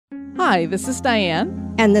Hi, this is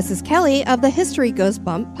Diane. And this is Kelly of the History Goes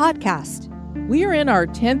Bump podcast. We are in our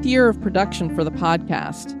 10th year of production for the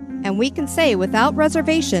podcast. And we can say without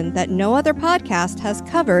reservation that no other podcast has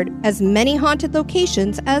covered as many haunted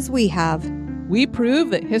locations as we have. We prove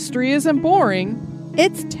that history isn't boring.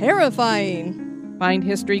 It's terrifying. Find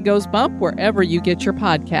History Goes Bump wherever you get your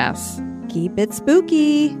podcasts. Keep it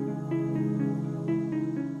spooky.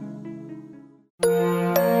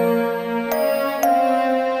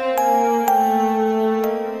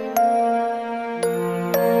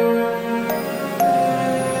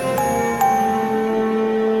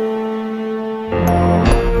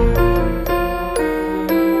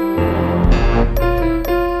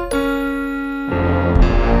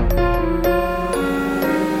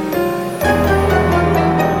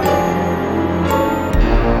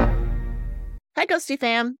 Ghosty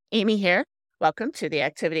fam, Amy here. Welcome to The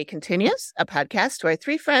Activity Continues, a podcast where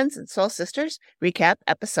three friends and soul sisters recap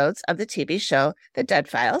episodes of the TV show The Dead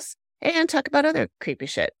Files and talk about other creepy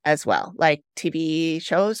shit as well, like TV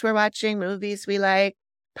shows we're watching, movies we like,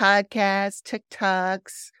 podcasts,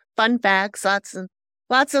 TikToks, fun facts, lots and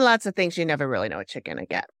lots of things you never really know what you're going to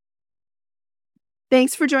get.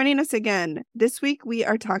 Thanks for joining us again. This week we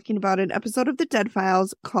are talking about an episode of The Dead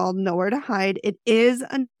Files called Nowhere to Hide. It is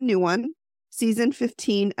a new one. Season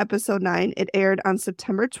 15, Episode 9. It aired on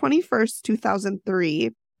September 21st, 2003.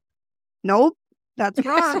 Nope, that's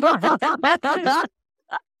wrong. What time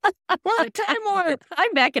was it?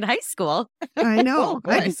 I'm back in high school. I know.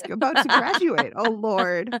 I'm just about to graduate. Oh,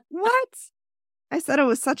 Lord. What? I said it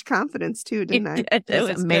with such confidence, too, didn't I? It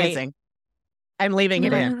was amazing. Great. I'm leaving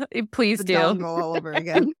it in. Please The do. Go all over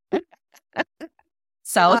again.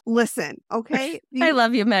 So, listen, okay? I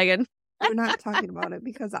love you, Megan. We're not talking about it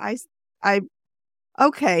because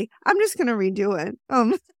okay, I'm just gonna redo it.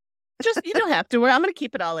 Just you don't have to. I'm gonna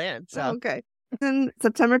keep it all in. So okay. Then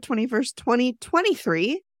September 21st,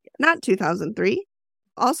 2023, not 2003.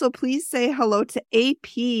 Also, please say hello to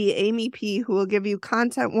Amy P, who will give you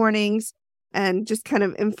content warnings and just kind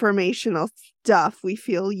of informational stuff we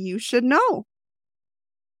feel you should know.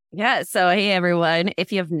 Yeah. So, hey, everyone,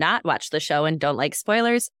 if you have not watched the show and don't like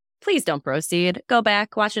spoilers, please don't proceed. Go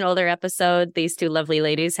back, watch an older episode. These two lovely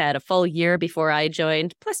ladies had a full year before I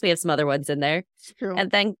joined. Plus, we have some other ones in there. True.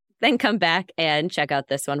 And then come back and check out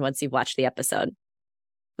this one once you've watched the episode.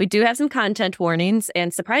 We do have some content warnings.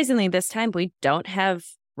 And surprisingly, this time we don't have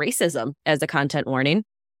racism as a content warning.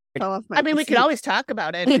 We could always talk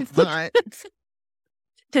about it if not.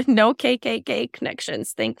 No KKK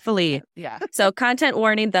connections, thankfully. Yeah. So content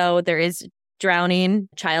warning, though, there is drowning,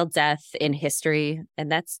 child death in history.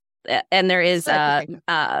 And there is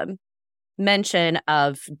mention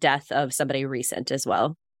of death of somebody recent as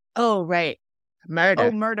well. Oh, right. Murder.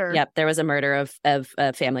 Oh, murder. Yep. There was a murder of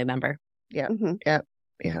a family member. Yeah. Mm-hmm.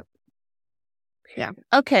 Yeah.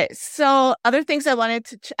 Okay. So other things I wanted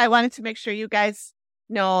to make sure you guys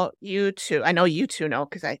know, you two. I know you two know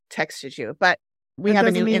because I texted you, but we have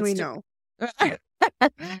a new we know.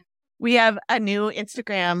 We have a new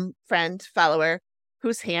Instagram friend follower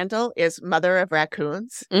whose handle is Mother of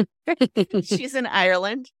Raccoons. She's in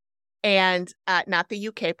Ireland and not the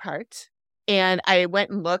UK part. And I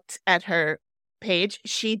went and looked at her page.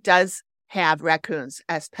 She does have raccoons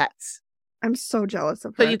as pets. I'm so jealous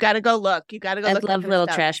of her. So you got to go look. I look. love little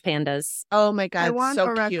trash pandas. Oh my God. I want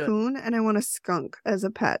so a cute. raccoon and I want a skunk as a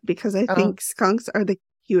pet because I think skunks are the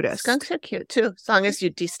cutest. Skunks are cute too, as long as you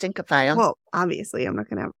de-stinkify them. Well, obviously, I'm not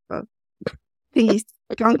going to have a thingy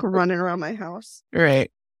skunk running around my house.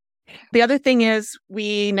 Right. The other thing is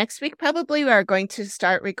next week probably are going to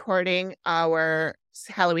start recording our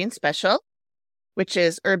Halloween special, which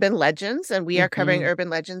is Urban Legends. And we are covering urban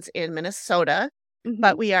legends in Minnesota. Mm-hmm.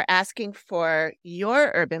 But we are asking for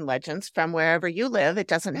your urban legends from wherever you live. It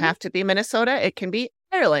doesn't have to be Minnesota. It can be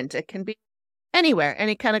Ireland. It can be anywhere.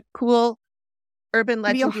 Any kind of cool urban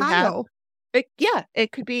legend you have. It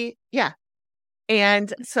could be, yeah.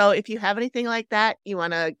 And so if you have anything like that, you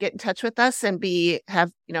want to get in touch with us and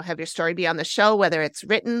have your story be on the show, whether it's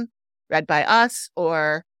read by us,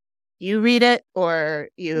 or you read it, or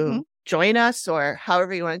you join us, or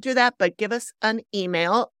however you want to do that. But give us an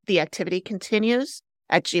email,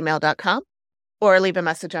 theactivitycontinues@gmail.com, or leave a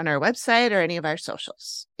message on our website or any of our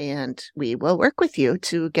socials, and we will work with you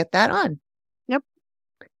to get that on. Yep.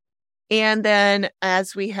 And then,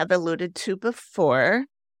 as we have alluded to before,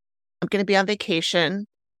 I'm going to be on vacation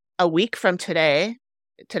a week from today.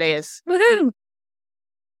 Today is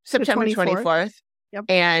September 24th. Yep.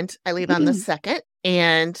 And I leave on the 2nd.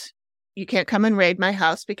 And you can't come and raid my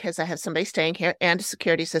house because I have somebody staying here and a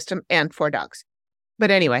security system and 4 dogs. But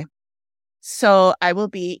anyway, so I will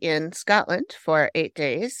be in Scotland for 8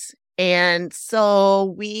 days. And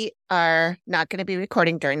so we are not going to be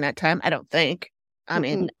recording during that time, I don't think. I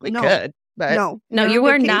mean, we could, but no, you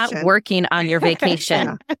were not working on your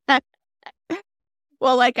vacation.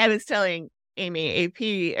 Well, like I was telling Amy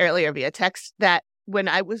AP earlier via text, that when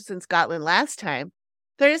I was in Scotland last time,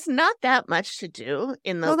 there's not that much to do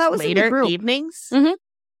in the later evenings. Mm-hmm.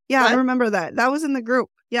 Yeah, what? I remember that. That was in the group.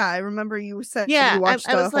 Yeah, I remember you said you watched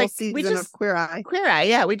the whole season of Queer Eye. Queer Eye,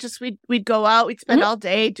 yeah. We'd go out, we'd spend all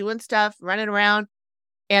day doing stuff, running around,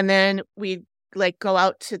 and then we'd like go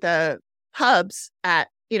out to the pubs at,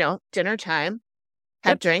 dinner time,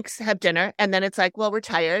 have drinks, have dinner, and then it's like, well, we're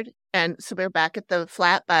tired, and so we're back at the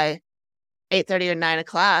flat by 8:30 or 9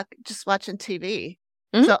 o'clock, just watching TV.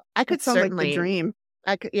 Mm-hmm. So I could certainly like the dream.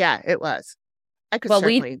 It was. I could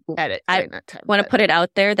certainly edit during that time. I want to put it out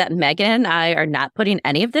there that Megan and I are not putting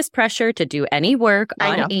any of this pressure to do any work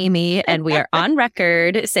on Amy, and we are on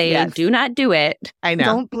record saying do not do it. I know.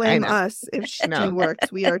 Don't blame us if she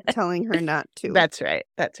works. We are telling her not to. That's right.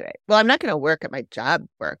 Well, I'm not going to work at my job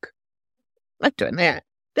work. I'm not doing that.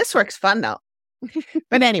 This work's fun, though.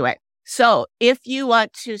 But anyway, so if you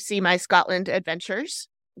want to see my Scotland adventures,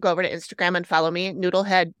 go over to Instagram and follow me,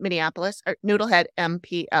 Noodlehead Minneapolis, or Noodlehead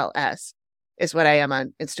MPLS. Is what I am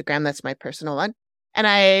on Instagram. That's my personal one. And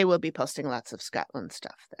I will be posting lots of Scotland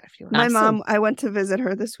stuff there if you want. My mom, I went to visit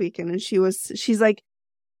her this weekend and she's like,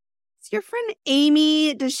 is your friend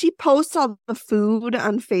Amy, does she post all the food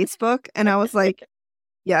on Facebook? And I was like,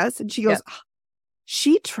 yes. And she goes,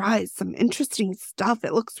 she tries some interesting stuff.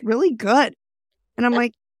 It looks really good. And I'm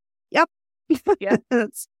like, yep. Yeah.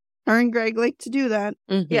 That's her and Greg like to do that.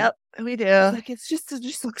 Mm-hmm. Yep, we do. Like, it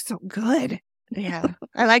just looks so good. Yeah,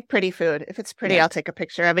 I like pretty food. If it's pretty, I'll take a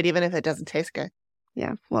picture of it, even if it doesn't taste good.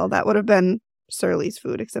 Yeah, well, that would have been Surly's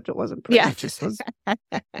food, except it wasn't pretty. Yeah, it just was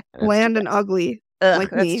bland and ugly,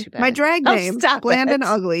 like me. Too bad. My drag name, bland and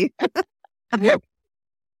ugly.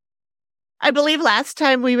 I believe last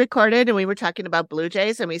time we recorded and we were talking about Blue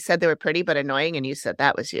Jays and we said they were pretty but annoying, and you said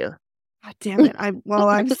that was you. God damn it! I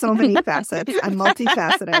have so many facets. I'm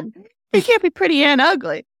multifaceted. You can't be pretty and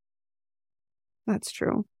ugly. That's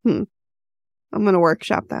true. I'm going to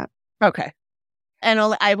workshop that. Okay. And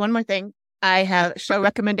I have one more thing. I have a show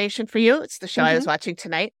recommendation for you. It's the show I was watching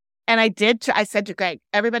tonight. And I said to Greg,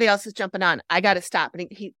 everybody else is jumping on. I got to stop. And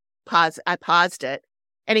he paused. I paused it.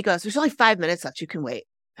 And he goes, there's only 5 minutes left. You can wait.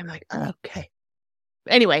 I'm like, okay.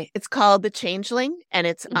 Anyway, it's called The Changeling and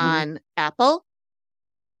it's on Apple.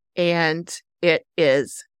 And it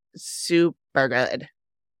is super good.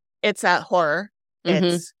 It's a horror.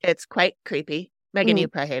 It's quite creepy. Megan, you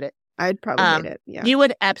probably hate it. I'd probably hate it. Yeah, you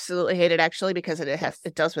would absolutely hate it actually because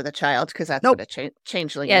it does with a child because that's what a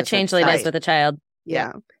changeling is. Yeah, changeling is with a child.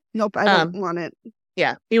 Yeah. Nope, I don't want it.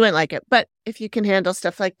 Yeah, you wouldn't like it. But if you can handle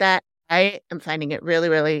stuff like that, I am finding it really,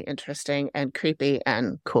 really interesting and creepy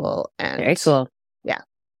and cool. And very cool. Yeah.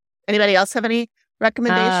 Anybody else have any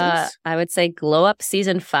recommendations? I would say Glow Up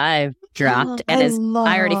season 5 dropped and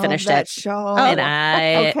I already finished that it. Show. And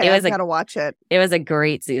I gotta watch it. It was a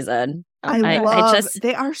great season.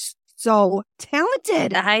 They are so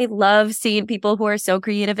talented. I love seeing people who are so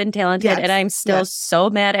creative and talented. And I'm still so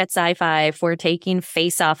mad at Sci-Fi for taking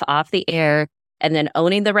Face Off the air and then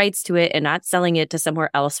owning the rights to it and not selling it to somewhere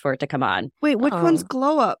else for it to come on. Wait, which one's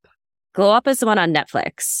Glow Up? Glow Up is the one on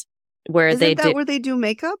Netflix where where they do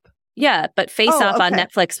makeup? Yeah, but Face Off on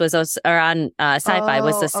Netflix or on Sci-Fi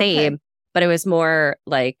was the same, but it was more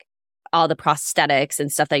like all the prosthetics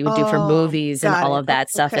and stuff that you would do for movies and all of that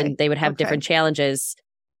stuff. And they would have different challenges.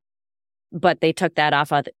 But they took that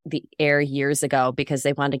off of the air years ago because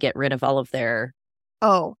they wanted to get rid of all of their...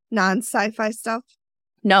 non-sci-fi stuff?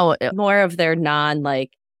 No, more of their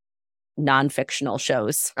non-fictional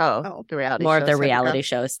shows. The reality more shows. Of their reality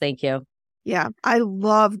shows. Thank you. Yeah, I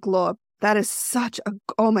love Glow Up. That is such a...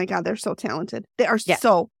 Oh my God, they're so talented. They are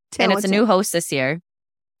so talented. And it's a new host this year.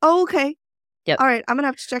 Oh, okay. Yep. All right, I'm going to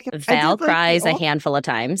have to check it. Val cries a handful of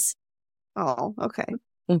times. Oh, okay.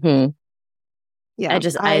 Mm-hmm. Yeah,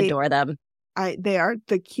 I adore them. They are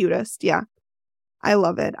the cutest. Yeah. I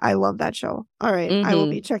love it. I love that show. All right. I will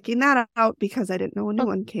be checking that out because I didn't know a new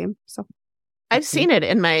one came. So I've seen it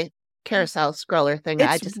in my carousel scroller thing.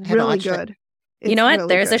 It's I just really good. You know what? Really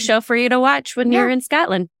There's a show for you to watch when you're in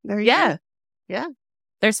Scotland. There you go. Yeah.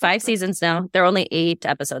 There's 5 seasons now. They're only 8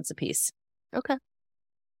 episodes apiece. Okay.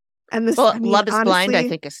 And this Love is Blind, I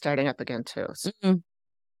think, is starting up again too. So.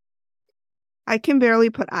 I can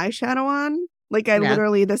barely put eyeshadow on. Like I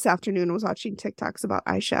literally this afternoon was watching TikToks about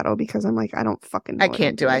eyeshadow because I'm like, I don't fucking know. I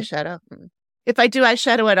can't do eyeshadow. If I do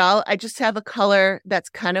eyeshadow at all, I just have a color that's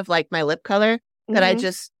kind of like my lip color that I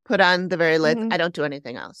just put on the very lids. Mhm. I don't do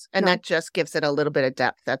anything else. And No. that just gives it a little bit of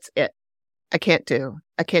depth. That's it. I can't do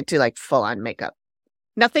like full on makeup.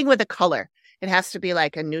 Nothing with a color. It has to be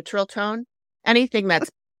like a neutral tone. Anything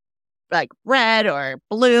that's like red or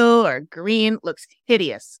blue or green looks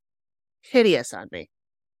hideous. Hideous on me.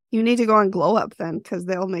 You need to go on Glow Up then, because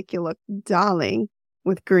they'll make you look darling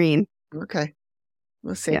with green. Okay.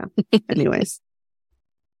 We'll see. Yeah. Anyways.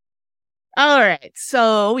 All right.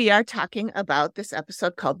 So we are talking about this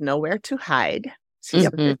episode called Nowhere to Hide,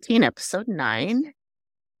 season Mhm. 15, episode 9.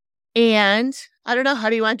 And I don't know, how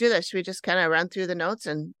do you want to do this? Should we just kind of run through the notes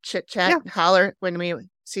and chit chat and holler when we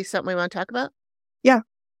see something we want to talk about?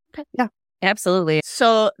 Absolutely.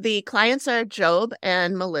 So the clients are Job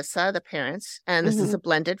and Melissa, the parents, and this is a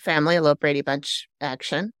blended family, a little Brady Bunch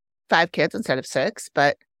action. 5 kids instead of 6.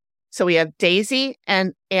 But so we have Daisy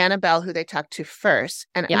and Annabelle, who they talked to first.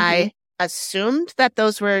 And Yeah. I assumed that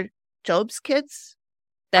those were Job's kids.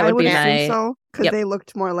 That I would be assume my. so, because Yep. they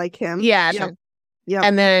looked more like him. Yeah. Yep. then- Yep.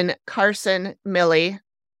 And then Carson, Millie,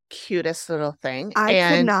 cutest little thing. I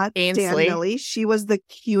and could not Ainsley. stand Millie. She was the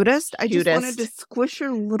cutest. I just wanted to Cutest. squish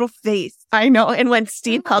her little face. I know. And when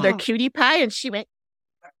Steve called her Oh. cutie pie and she went,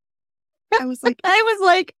 I was like, I was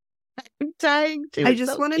like, I'm dying to. I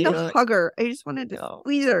just wanted to hug her. I just wanted to No.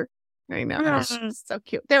 squeeze her. I know. Ah. She's so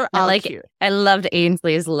cute. They were I all like cute. I loved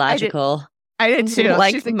Ainsley's logical. I did too.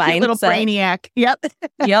 Like She's a cute little mindset. brainiac. Yep.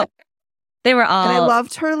 Yep. They were all. And I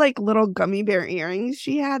loved her like little gummy bear earrings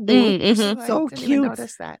she had. They were mhm. so I didn't even cute.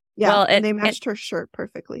 notice that. Yeah, Well, and they and- matched her shirt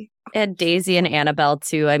perfectly. And Daisy and Annabelle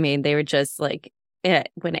too. I mean, they were just like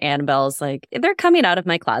when Annabelle's like, they're coming out of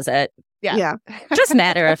my closet. Yeah. Yeah. Just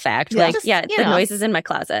matter of fact. Yeah. Like, Just, yeah, you the know. noise is in my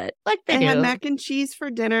closet. Like they I do. had mac and cheese for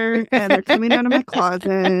dinner, and they're coming out of my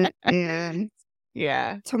closet. And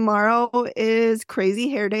Yeah. tomorrow is crazy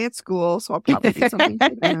hair day at school, so I'll probably do something for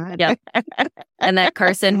that. Yep. And that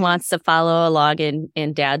Carson wants to follow along in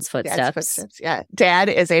Dad's Dad's footsteps. footsteps. Yeah. Dad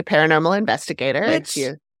is a paranormal investigator. Which- If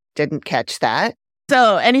you didn't catch that.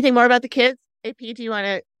 So anything more about the kids? AP, do you want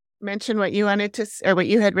to mention what you wanted to, or what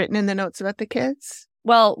you had written in the notes about the kids?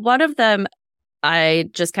 Well, one of them I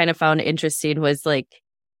just kind of found interesting was like,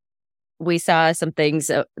 we saw some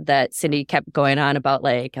things that Cindy kept going on about,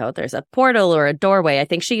 like, oh, there's a portal or a doorway. I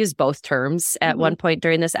think she used both terms at one point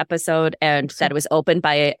during this episode, and that it was opened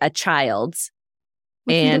by a child.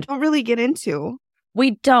 Which we And don't really get into.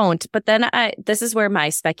 we don't. But then this is where my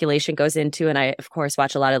speculation goes into, and I, of course,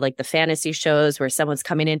 watch a lot of like the fantasy shows where someone's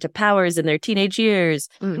coming into powers in their teenage years.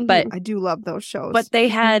 But- I do love those shows. But they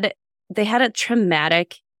had a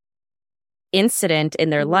traumatic incident in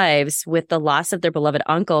their lives with the loss of their beloved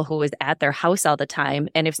uncle who was at their house all the time.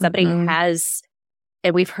 And if somebody has,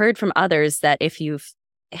 and we've heard from others that if you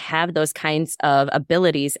have those kinds of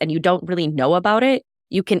abilities and you don't really know about it,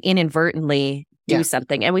 you can inadvertently do Yeah.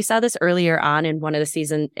 something. And we saw this earlier on in one of the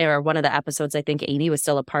season or one of the episodes I think Amy was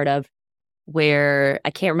still a part of, where I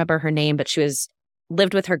can't remember her name, but she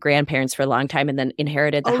lived with her grandparents for a long time and then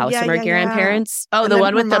inherited the Oh, house yeah, from her yeah, yeah. grandparents. Oh, And the then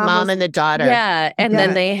one her with the mom mom was- and the daughter. Yeah, and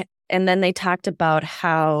Yeah. then they talked about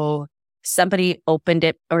how somebody opened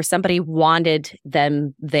it or somebody wanted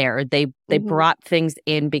them there. They Mhm. brought things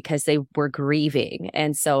in because they were grieving.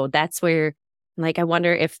 And so that's where, like, I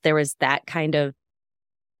wonder if there was that kind of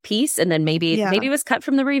piece, and then maybe Yeah. it was cut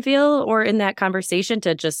from the reveal or in that conversation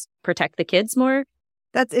to just protect the kids more.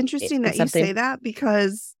 That's interesting that you something- say that,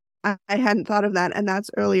 because I hadn't thought of that. And that's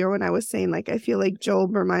earlier when I was saying, like, I feel like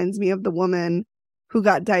Job reminds me of the woman who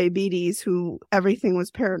got diabetes, who everything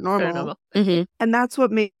was paranormal. Mm-hmm. And that's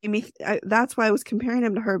what made me, that's why I was comparing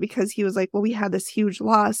him to her, because he was like, well, we had this huge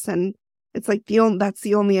loss. And it's like, that's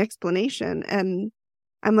the only explanation. And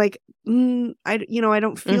I'm like, I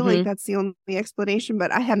don't feel like that's the only explanation,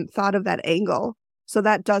 but I hadn't thought of that angle. So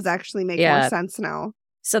that does actually make more sense now.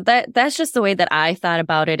 So that's just the way that I thought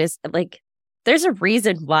about it, is like, there's a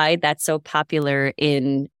reason why that's so popular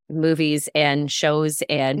in movies and shows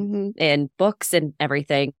and books and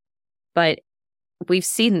everything. But we've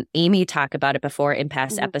seen Amy talk about it before in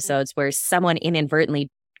past episodes, where someone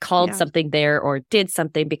inadvertently called something there or did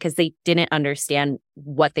something because they didn't understand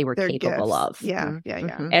what they were Their capable gifts. of. Yeah.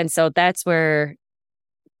 And so that's where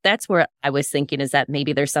I was thinking, is that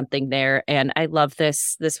maybe there's something there. And I love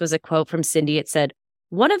this. This was a quote from Cindy. It said,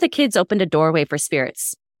 "One of the kids opened a doorway for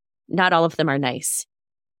spirits. Not all of them are nice."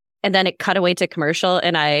 And then it cut away to commercial,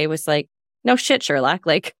 and I was like, no shit, Sherlock.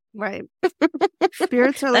 Like, Right.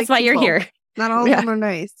 Spirits are like that's why you're people. here. Not all of them are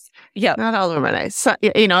nice. Yeah. Not all of them are nice. So,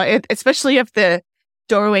 especially if the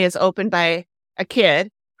doorway is opened by a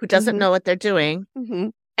kid who doesn't know what they're doing Mm-hmm.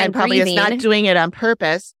 and probably is not breathing. doing it on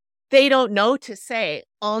purpose. they don't know to say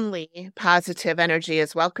only positive energy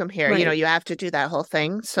is welcome here. Right. You have to do that whole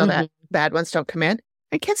thing so that bad ones don't come in.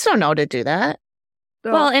 And kids don't know to do that.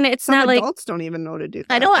 Well, and it's some not like adults don't even know to do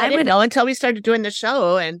that. I know. I didn't know until we started doing the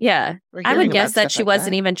show. And yeah, I would guess that she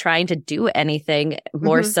wasn't even trying to do anything,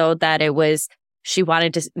 more so that it was she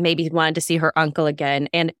wanted to see her uncle again.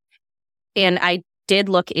 And I did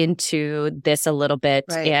look into this a little bit,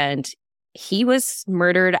 and he was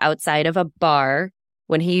murdered outside of a bar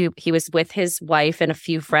when he was with his wife and a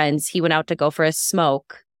few friends. He went out to go for a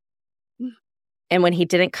smoke. And when he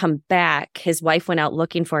didn't come back, his wife went out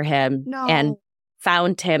looking for him and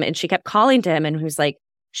found him, and she kept calling to him, and he was like,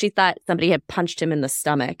 she thought somebody had punched him in the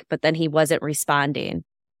stomach, but then he wasn't responding,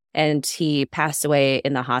 and he passed away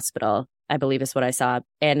in the hospital, I believe is what I saw.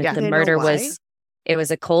 And the murder was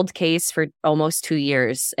a cold case for almost 2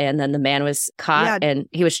 years, and then the man was caught and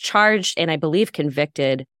he was charged and I believe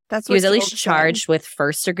convicted. He was at least charged with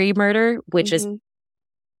first-degree murder, which is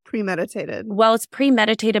premeditated. Well, it's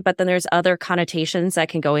premeditated, but then there's other connotations that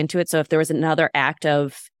can go into it. So if there was another act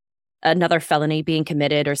of another felony being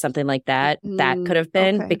committed or something like that, that could have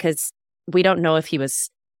been, because we don't know if he was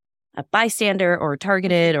a bystander or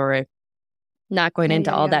targeted or not going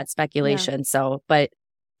into all that speculation. So, but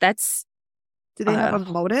that's... Do they have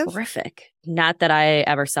a motive? Horrific. Not that I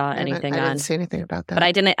ever saw anything on. I didn't see anything about that. But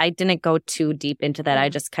I didn't go too deep into that. I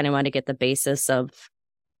just kind of wanted to get the basis of...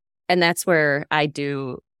 And that's where I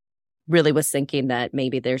really was thinking that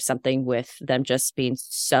maybe there's something with them just being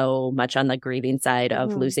so much on the grieving side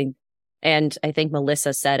of losing. And I think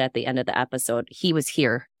Melissa said at the end of the episode, he was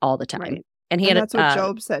here all the time. Right. And that's what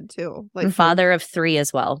Job said too. Like father of 3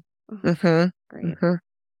 as well. Great.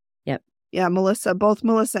 Yep. Yeah, both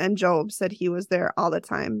Melissa and Job said he was there all the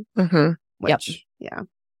time. Which, yeah,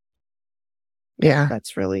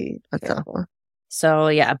 that's awful. So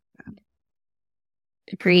yeah,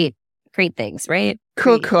 great things, right?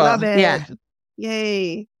 Cool. Love it. Yeah,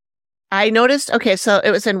 yay. I noticed. Okay, so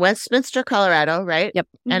it was in Westminster, Colorado, right? Yep,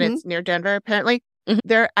 and it's near Denver, apparently.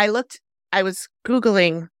 There, I was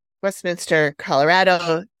Googling Westminster,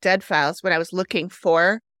 Colorado dead files when I was looking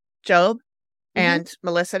for Job and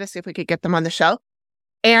Melissa to see if we could get them on the show.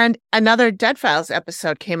 And another Dead Files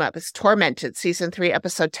episode came up. It's Tormented. Season 3,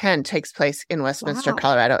 episode 10 takes place in Westminster,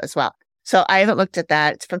 Colorado as well. So I haven't looked at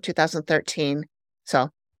that. It's from 2013. So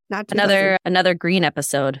not another green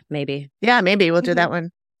episode, maybe. Yeah, maybe we'll do that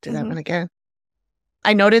one. Do that one again.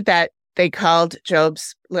 I noted that they called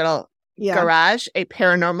Job's little garage a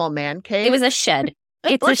paranormal man cave. It was a shed.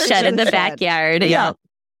 It's a shed in the backyard. Yeah.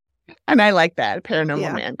 And I like that, a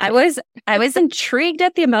paranormal man cave. I was intrigued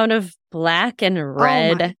at the amount of black and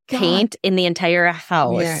red paint in the entire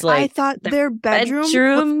house. Yeah. Like, I thought their bedroom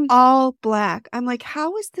was all black. I'm like,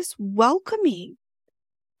 how is this welcoming?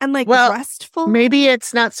 And like restful? Maybe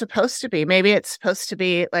it's not supposed to be. Maybe it's supposed to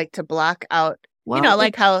be like to block out,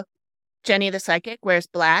 like how Jenny the psychic wears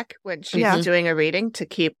black when she's doing a reading to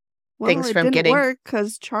keep things from getting... It didn't work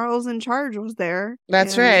because Charles in Charge was there.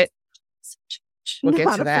 That's right. We'll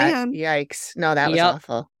get to that. Yikes. No, that was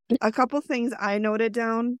awful. A couple things I noted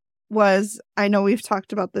down was, I know we've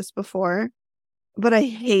talked about this before, but I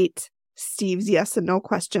hate Steve's yes and no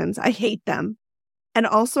questions. I hate them. And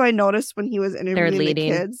also I noticed when he was interviewing the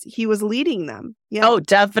kids, he was leading them. Yeah. Oh,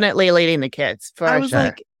 definitely leading the kids. For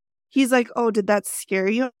sure. He's like, oh, did that scare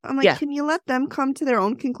you? I'm like, can you let them come to their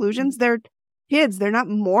own conclusions? They're kids. They're not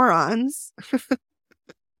morons.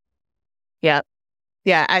 Yeah.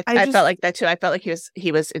 Yeah, I felt like that too. I felt like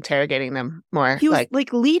he was interrogating them more. He was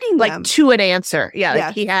like leading them to an answer. Yeah,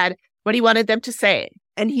 like he had what he wanted them to say,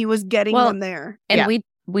 and he was getting them there. And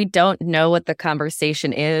we don't know what the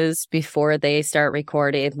conversation is before they start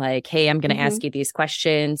recording. Like, hey, I'm going to ask you these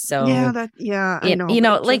questions. So I know. You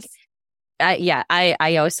know, like,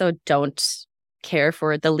 I also don't care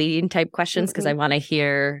for the leading type questions because I want to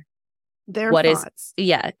hear their thoughts.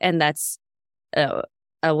 And that's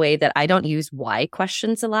a way that I don't use why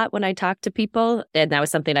questions a lot when I talk to people. And that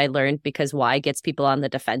was something I learned because why gets people on the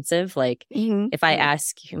defensive. Like if I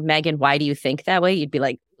ask Megan, why do you think that way? You'd be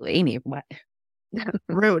like, Amy, what?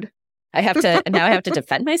 Rude. I have to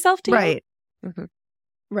defend myself to you? Right.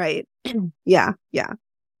 Right. Yeah.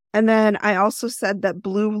 And then I also said that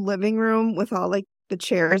blue living room with all like the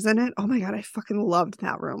chairs in it. Oh my God, I fucking loved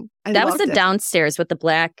that room. That was the downstairs with the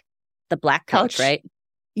black couch, right?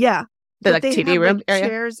 Yeah. The like, TV room like, area.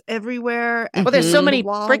 Chairs everywhere. Well, there's so many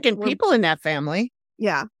freaking people in that family.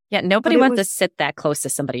 Yeah. Yeah. Nobody wants to sit that close to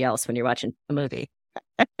somebody else when you're watching a movie.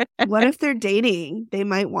 What if they're dating? They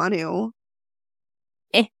might want to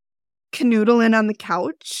canoodle in on the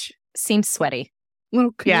couch. Seems sweaty.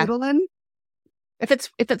 Little canoodling. If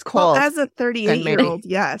it's cold. Well, as a 38-year-old,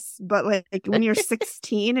 yes. But like when you're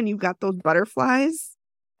 16 and you've got those butterflies,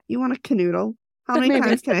 you want a canoodle. How many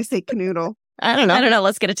times can I say canoodle? I don't know.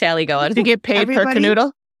 Let's get a tally going. Do you get paid per Everybody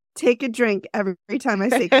canoodle? Take a drink every time I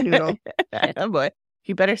say canoodle. Oh boy.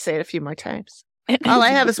 You better say it a few more times. All I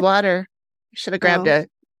have is water. You should have grabbed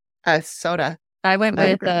a soda. I went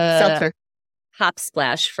with seltzer. Hop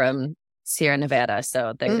Splash from Sierra Nevada.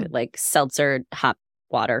 So they're like seltzer hop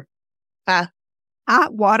water. Hot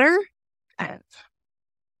water?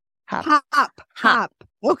 Hop. Hop.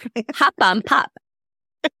 Okay. Hop on pop.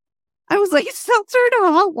 I was like, seltzer to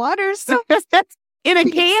hot water. So In a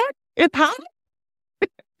can? It's hot?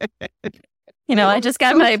 I just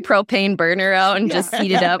got my propane burner out and just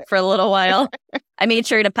heated up for a little while. I made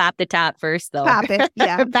sure to pop the top first, though. pop it.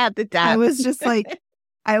 Yeah. Pop the top. I was just like,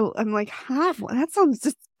 I'm like, hot? That sounds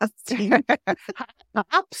disgusting.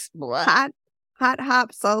 Hops. What? Hot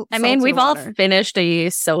hop salt. I mean, we've all water. finished a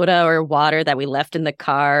soda or water that we left in the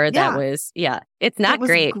car. Yeah. That was, it's not It was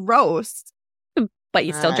great, gross. but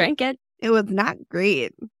you still drank it. It was not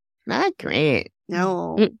great. Not great.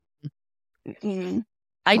 No.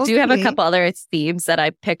 I do have a Okay. couple other themes that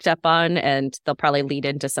I picked up on, and they'll probably lead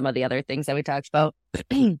into some of the other things that we talked about.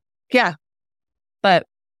 Yeah. But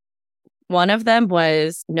one of them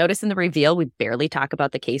was, notice in the reveal, we barely talk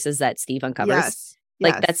about the cases that Steve uncovers. Yes.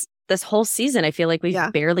 Like Yes. that's this whole season. I feel like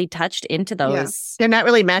we've barely touched into those. They're not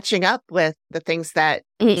really matching up with the things that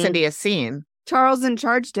Mm-mm. Cindy has seen. Charles in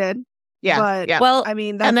Charge did. Yeah. But, yeah. Well, I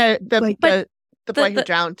mean, that's And the like- the boy who the-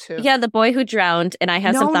 drowned too. yeah, the boy who drowned, and I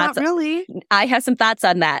have some thoughts. not really. I have some thoughts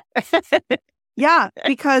on that. Yeah,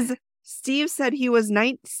 because Steve said he was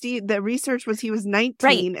 19. Steve, the research was he was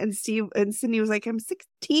 19, and Cindy was like, "I'm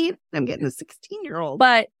 16. I'm getting a 16-year-old."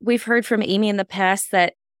 But we've heard from Amy in the past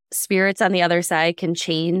that spirits on the other side can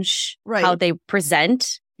change Right. how they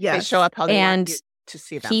present. They yes. show up how they And want you to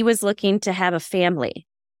see them. He was looking to have a family.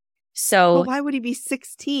 So Well, why would he be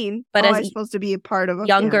 16? But But as I'm supposed to be a part of a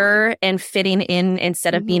younger and fitting in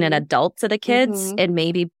instead of being an Mhm. adult to the kids, Mhm. and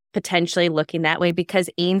maybe potentially looking that way, because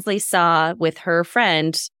Ainsley saw with her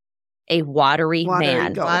friend a watery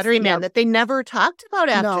man. ghost. Watery man Yep. that they never talked about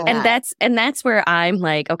after No. that. And that's where I'm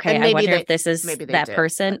like, okay, And I maybe wonder they- if this is maybe they that did.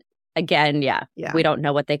 person. Again, Yeah. we don't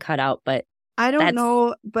know what they cut out, but I don't That's-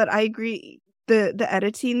 know, but I agree. The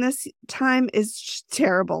editing this time is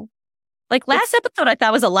terrible. like last episode I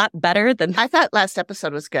thought was a lot better than I thought last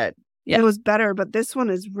episode was good. Yeah. It was better, but this one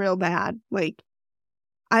is real bad. Like,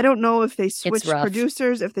 I don't know if they switched rough.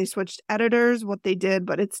 producers, if they switched editors, what they did,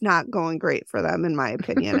 but it's not going great for them, in my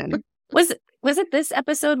opinion. And Was it this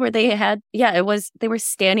episode where they had it was they were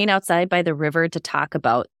standing outside by the river to talk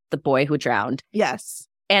about the boy who drowned, yes,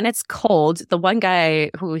 and it's cold. The one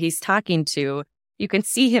guy who he's talking to, you can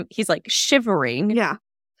see him, he's like shivering. yeah.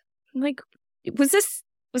 I'm like, was this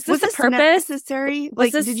Was the this purpose? necessary? Was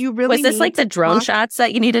Like, this- did you really Was this need like the to drone talk- shots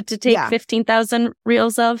that you needed to take Yeah. 15,000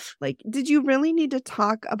 reels of? Like, did you really need to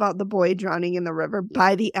talk about the boy drowning in the river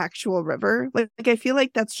by the actual river? Like I feel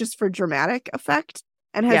like that's just for dramatic effect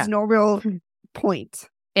and has Yeah. no real point.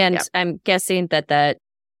 And Yep. I'm guessing that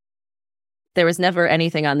there was never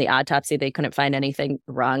anything on the autopsy. They couldn't find anything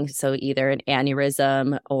wrong. So either an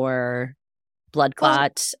aneurysm or blood Well,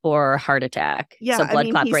 clot or heart attack. Yeah, So I blood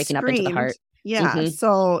mean, clot he breaking up into the screamed. heart. Yeah, Mhm.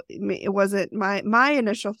 so it wasn't my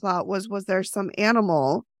initial thought was there some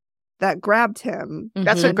animal that grabbed him?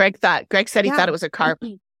 That's Mhm. what Greg thought. Greg said he Yeah. thought it was a carp.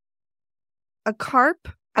 A carp?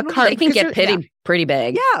 I A don't carp. They can because get you're- pretty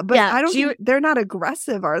big. Yeah, but Yeah, I don't do you- think they're not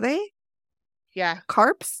aggressive, are they? Yeah.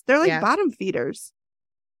 Carps? They're like Yeah. bottom feeders.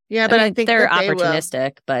 Yeah, I but I, mean, think they're that they will.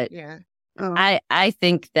 opportunistic, but Yeah. Oh. I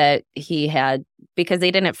think that he had, because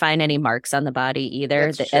they didn't find any marks on the body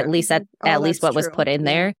either. That's At true. least at Oh, least that's what was true. put in Yeah.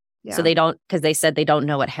 there. Yeah. So they don't, because they said they don't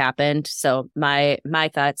know what happened. So my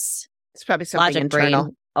thoughts, It's probably something logic internal.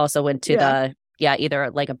 brain also went to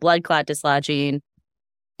either like a blood clot dislodging,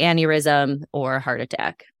 aneurysm, or heart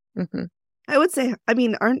attack. Mhm. I would say, I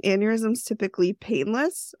mean, aren't aneurysms typically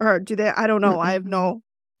painless? Or do they? I don't know. I have no.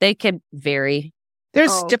 They could vary There's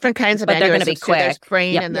Oh. different kinds of But they're gonna be aneurysms, too. There's quick.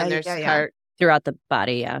 brain Yep. and then Yeah, there's yeah, yeah. heart. throughout the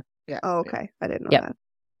body. Yeah. Yeah. Oh, okay. I didn't know Yep.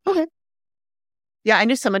 that. Yeah, I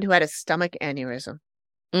knew someone who had a stomach aneurysm.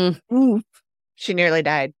 Ooh, She nearly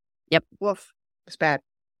died. woof. It was bad.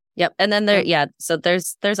 Yep. And then so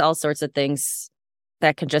there's all sorts of things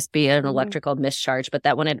that could just be an Mhm. electrical mischarge, but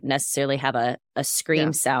that wouldn't necessarily have a scream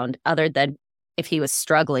Yeah. sound, other than if he was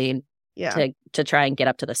struggling Yeah. to try and get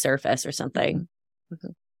up to the surface or something.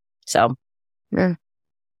 Mhm. So, Yeah.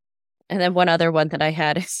 And then one other one that I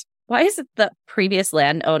had is, why is it the previous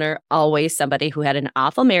landowner always somebody who had an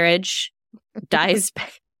awful marriage, dies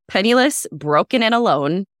penniless, broken and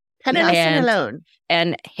alone, Penniless and alone.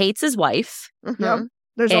 And hates his wife. Mm-hmm. Yep.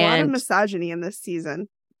 There's a lot of misogyny in this season.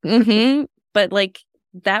 Mm-hmm. But like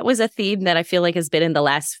that was a theme that I feel like has been in the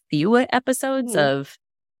last few episodes of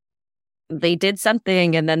they did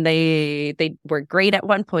something and then they were great at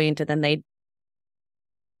one point and then they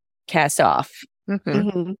cast off. Mm-hmm.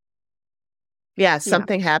 Mm-hmm. Yeah,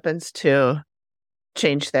 something happens to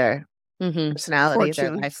change their personality,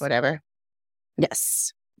 their life, whatever.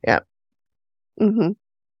 Yes. Yeah. Mm-hmm.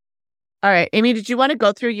 All right, Amy, did you want to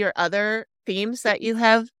go through your other themes that you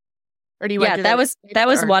have? Or do you want to do that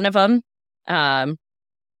was one of them. And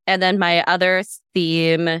then my other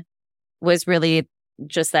theme was really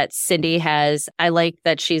just that Cindy I like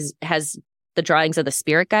that has the drawings of the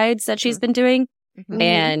spirit guides that she's been doing. Mm-hmm.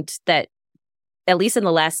 And that at least in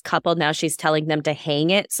the last couple, now she's telling them to hang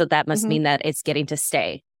it. So that must mean that it's getting to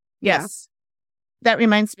stay. Yes. That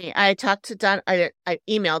reminds me, I talked to I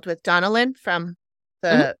emailed with Donalyn from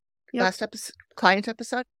the last client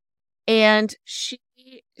episode. And she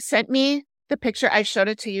sent me the picture. I showed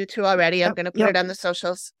it to you two already. I'm going to put it on the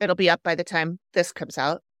socials. It'll be up by the time this comes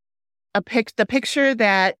out. The picture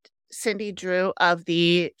that Cindy drew of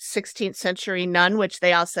the 16th century nun, which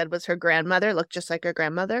they all said was her grandmother, looked just like her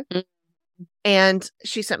grandmother. Mm-hmm. And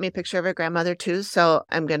she sent me a picture of her grandmother too. So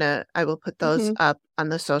I will put those up on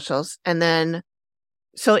the socials. And then,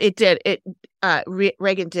 so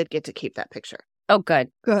Reagan did get to keep that picture. Oh, good.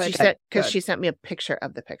 She said, because she sent me a picture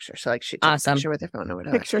of the picture. So like she took a picture with her phone or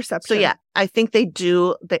whatever. Pictureception. So yeah, I think they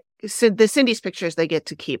do. The Cindy's pictures they get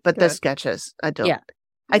to keep, but the sketches, I don't. Yeah.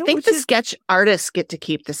 I think the sketch artists get to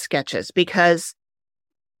keep the sketches because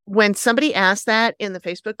when somebody asked that in the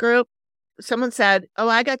Facebook group, someone said, "Oh,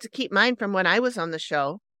 I got to keep mine from when I was on the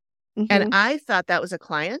show." Mm-hmm. And I thought that was a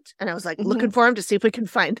client. And I was like looking for him to see if we can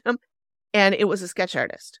find him. And it was a sketch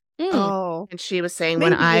artist. Oh. And she was saying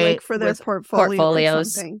maybe when I like for their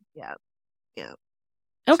portfolios. Yeah. Yeah.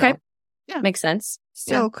 Okay. So, yeah. Makes sense.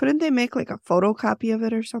 So couldn't they make like a photocopy of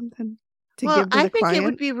it or something? I think it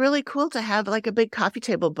would be really cool to have like a big coffee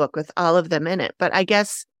table book with all of them in it. But I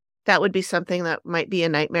guess that would be something that might be a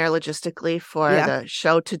nightmare logistically for the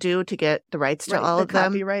show to do to get the rights to all of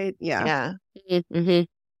them. Copyright. Yeah. Yeah. Mm-hmm.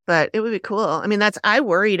 But it would be cool. I mean, I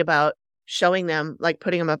worried about showing them, like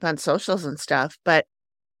putting them up on socials and stuff. But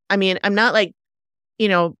I mean, I'm not like,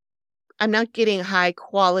 I'm not getting high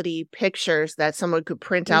quality pictures that someone could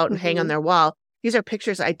print out and hang on their wall. These are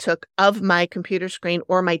pictures I took of my computer screen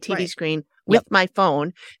or my TV screen with my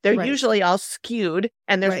phone. They're usually all skewed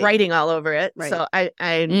and there's writing all over it. Right. So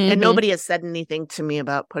and nobody has said anything to me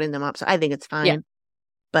about putting them up. So I think it's fine. Yeah.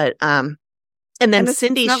 But, and then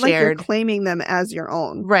Cindy shared. Like you're claiming them as your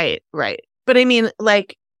own. Right. But I mean,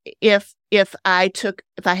 like if I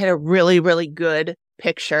had a really, really good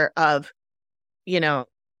picture of,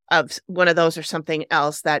 of one of those or something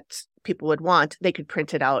else that people would want, they could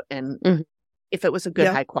print it out and if it was a good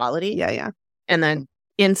high quality. Yeah. And then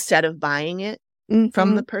instead of buying it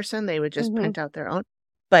from the person, they would just print out their own.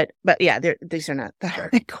 But yeah, these are not that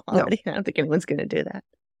high quality. No. I don't think anyone's going to do that.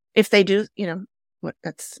 If they do,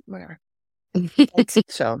 that's whatever.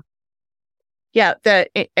 So yeah, the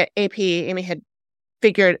Amy had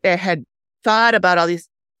thought about all these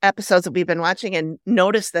episodes that we've been watching and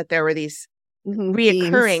noticed that there were these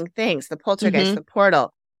reoccurring things, the poltergeist, the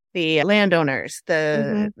portal, the landowners,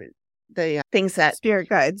 the things that spirit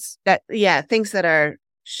guides, things that are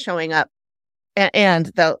showing up. And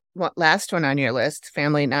the last one on your list,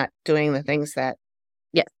 family not doing the things that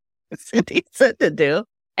Cindy said to do.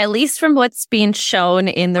 At least from what's being shown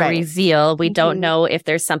in the reveal, we don't know if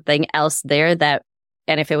there's something else there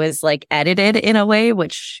and if it was like edited in a way,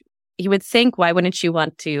 which you would think, why wouldn't you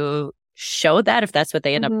want to show that if that's what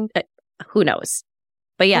they end up, who knows?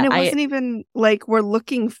 But yeah, and it wasn't even like we're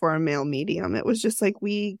looking for a male medium. It was just like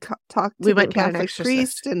we talked to the Catholic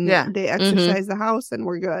priest and they exorcised the house and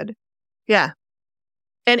we're good. Yeah.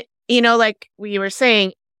 And, like we were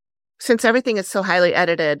saying, since everything is so highly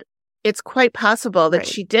edited, it's quite possible that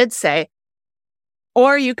she did say,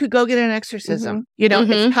 or you could go get an exorcism.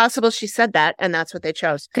 It's possible she said that and that's what they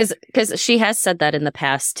chose. Because she has said that in the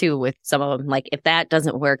past too with some of them. Like, if that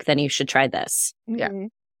doesn't work, then you should try this. Yeah.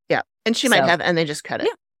 Yeah. And she might have, and they just cut it.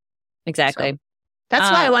 Yeah, exactly. So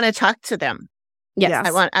that's why I want to talk to them. Yes.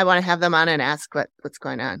 I want to have them on and ask what's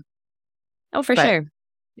going on. Oh, for sure.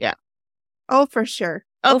 Yeah. Oh, for sure.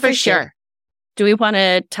 Oh, for sure. Do we want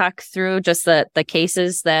to talk through just the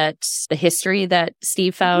cases the history that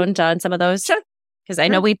Steve found on some of those? Sure. Because I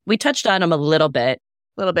know we touched on them a little bit.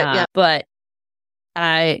 Yeah. But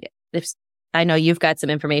I know you've got some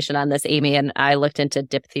information on this, Amy, and I looked into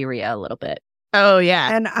diphtheria a little bit. Oh,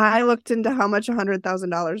 yeah. And I looked into how much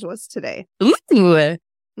 $100,000 was today. Ooh.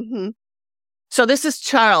 Mm-hmm. So this is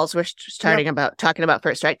Charles we're talking about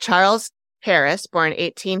first, right? Charles Harris, born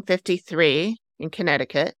 1853 in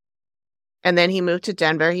Connecticut. And then he moved to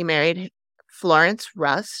Denver. He married Florence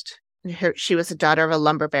Rust. She was the daughter of a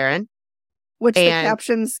lumber baron. Which the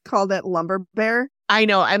captions called it lumber bear. I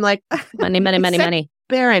know. I'm like, money.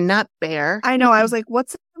 Baron, not bear. I know. I was like,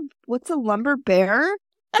 what's a lumber bear?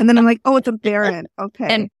 And then I'm like, oh, it's a baron. Okay.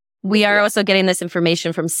 And we are also getting this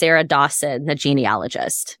information from Sarah Dawson, the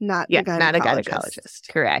genealogist. Not a gynecologist.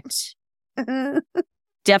 Correct.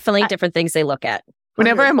 Definitely different things they look at.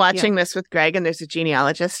 Whenever I'm watching this with Greg and there's a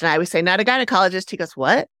genealogist and I always say, not a gynecologist, he goes,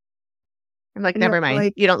 what? I'm like, never mind.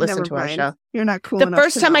 Like, you don't listen to our show. You're not cool The enough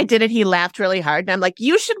first time I did it, he laughed really hard. And I'm like,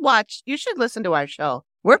 you should listen to our show.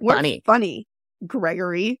 We're funny. Funny,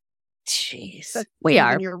 Gregory. Jeez. That's we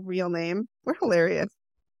are. Your real name. We're hilarious.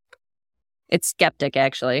 It's Skeptic,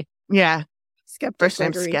 actually. Yeah. Skeptic. First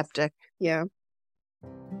name Gregory. Skeptic. Yeah.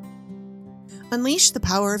 Unleash the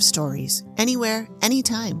power of stories anywhere,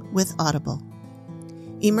 anytime with Audible.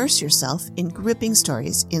 Immerse yourself in gripping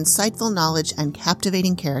stories, insightful knowledge, and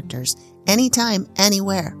captivating characters anytime,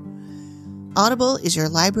 anywhere. Audible is your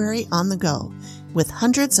library on the go. With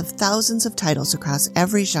hundreds of thousands of titles across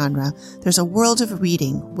every genre, there's a world of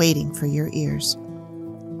reading waiting for your ears.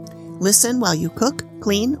 Listen while you cook,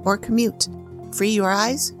 clean, or commute. Free your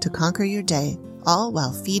eyes to conquer your day, all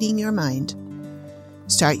while feeding your mind.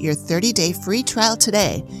 Start your 30-day free trial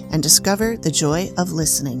today and discover the joy of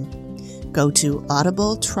listening. Go to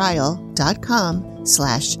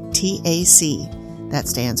audibletrial.com/TAC. That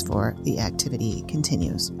stands for The Activity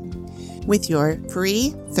Continues. With your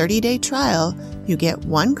free 30-day trial, you get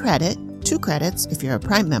 1 credit, 2 credits if you're a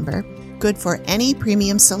Prime member, good for any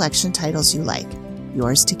premium selection titles you like,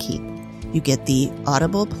 yours to keep. You get the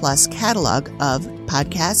Audible Plus catalog of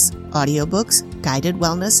podcasts, audiobooks, guided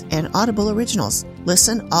wellness, and Audible originals.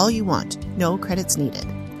 Listen all you want, no credits needed.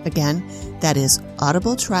 Again, that is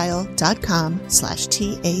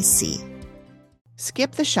audibletrial.com/TAC.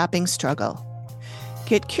 Skip the shopping struggle.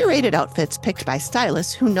 Get curated outfits picked by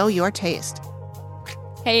stylists who know your taste.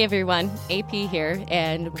 Hey everyone, AP here,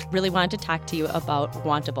 and really wanted to talk to you about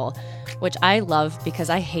Wantable, which I love because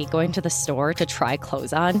I hate going to the store to try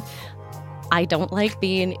clothes on. I don't like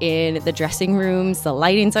being in the dressing rooms. The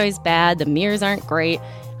lighting's always bad. The mirrors aren't great.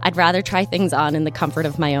 I'd rather try things on in the comfort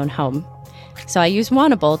of my own home. So I use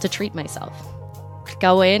Wantable to treat myself.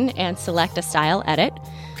 Go in and select a style edit.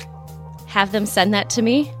 Have them send that to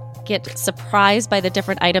me. Get surprised by the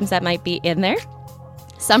different items that might be in there.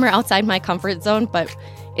 Some are outside my comfort zone, but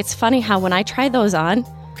it's funny how when I try those on,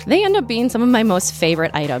 they end up being some of my most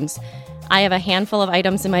favorite items. I have a handful of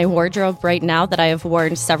items in my wardrobe right now that I have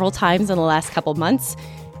worn several times in the last couple months,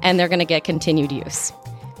 and they're going to get continued use.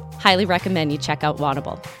 Highly recommend you check out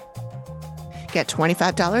Wantable. Get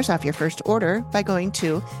 $25 off your first order by going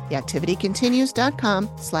to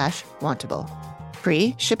theactivitycontinues.com/Wantable.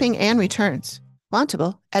 Free shipping and returns.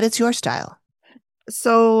 Wantable edits your style.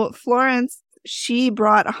 So Florence, she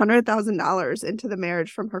brought $100,000 into the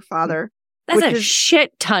marriage from her father. That's a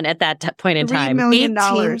shit ton at that point in time. $3 million.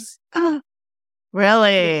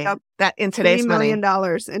 Really? Yep. That in today's $3 money.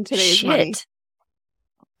 million in today's money.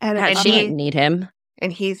 And God, she didn't need him.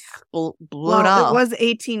 And he blew it well, all. it was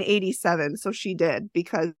 1887, so she did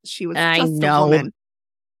because she was I just know. a woman.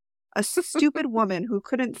 A stupid woman who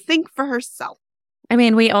couldn't think for herself. I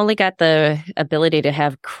mean, we only got the ability to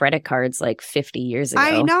have credit cards like 50 years ago.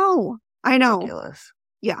 I know. Ridiculous.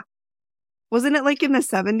 Yeah. Wasn't it like in the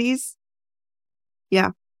 70s?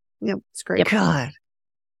 Yeah. Yep. It's great. Yep. God.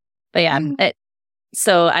 But yeah,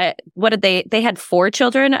 they had 4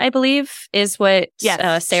 children, I believe, is what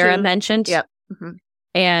Sarah mentioned. Yep. Mm-hmm.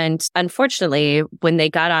 And unfortunately, when they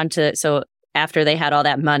got after they had all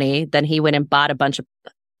that money, then he went and bought a bunch of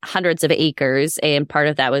hundreds of acres, and part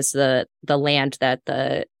of that was the land that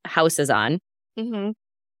the house is on. Mm-hmm.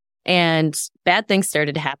 And bad things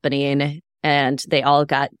started happening, and they all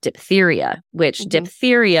got diphtheria, which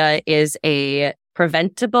diphtheria is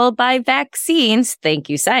preventable by vaccines. Thank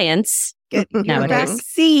you, science. Get your Nowadays.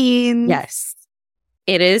 vaccine. Yes.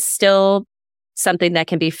 It is still something that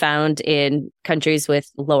can be found in countries with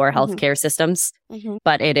lower healthcare systems,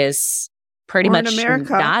 but it is pretty or much in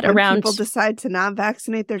America, not when around. People decide to not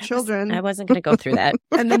vaccinate their children. I wasn't going to go through that.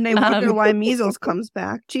 And then they wonder why measles comes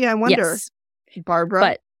back. Gee, I wonder. Yes. Barbara.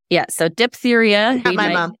 But yeah, so diphtheria. Not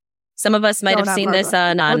my mom. Some of us might have not seen Barbara. this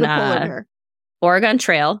on Oregon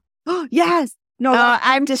Trail. Yes. No,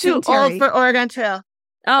 I'm too old for Oregon Trail.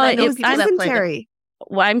 Oh, it was dysentery.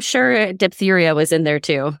 Well, I'm sure diphtheria was in there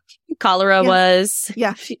too. Cholera was.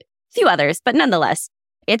 Yeah. Few others, but nonetheless,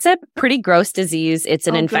 It's a pretty gross disease. It's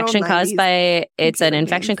an infection caused by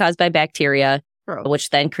bacteria, which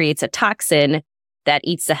then creates a toxin that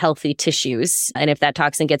eats the healthy tissues. And if that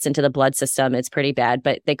toxin gets into the blood system, it's pretty bad.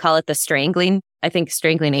 But they call it the strangling. I think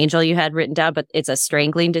strangling angel you had written down, but it's a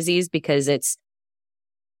strangling disease because it's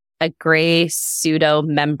a gray pseudo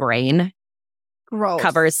membrane. Gross.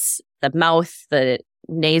 Covers the mouth, the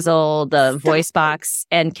nasal, the voice box,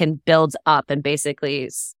 and can build up and basically,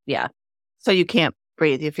 yeah. So you can't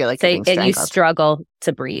breathe. You feel like you're being strangled. You struggle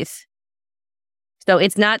to breathe. So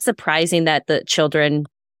it's not surprising that the children,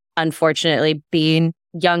 unfortunately, being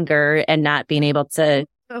younger and not being able to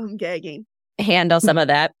I'm gagging. handle some of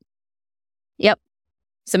that. Yep.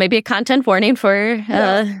 So maybe a content warning for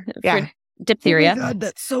diphtheria. Oh my God,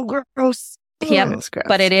 that's so gross. Yep. That's gross.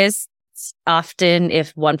 But it is often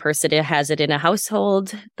if one person has it in a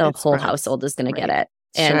household, the whole household is going to get it.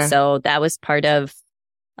 And so that was part of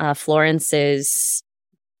Florence's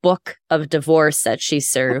book of divorce that she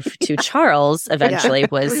served to Charles eventually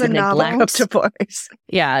was a neglect of divorce.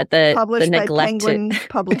 Yeah, the Published by neglect Penguin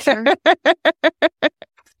Publisher.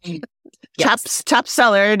 Top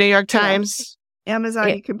seller, New York Times. Amazon,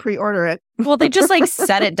 you can pre-order it. Well, they just like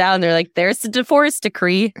set it down. They're like, there's the divorce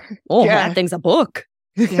decree. Oh, that thing's a book.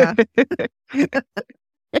 Yeah.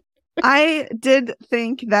 I did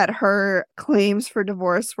think that her claims for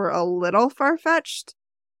divorce were a little far-fetched.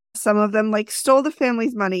 Some of them like stole the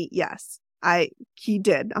family's money. Yes, he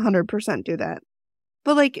did 100% do that.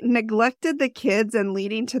 But like neglected the kids and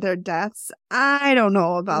leading to their deaths, I don't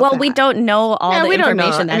know about that. Well, we don't know all the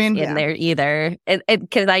information that's in yeah. there either.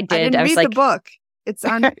 Because I didn't was read like, the book. It's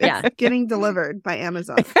on. It's getting delivered by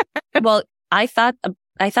Amazon. Well, I thought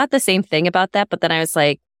the same thing about that, but then I was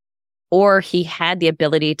like, or he had the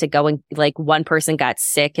ability to go and like one person got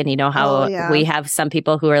sick, and you know how we have some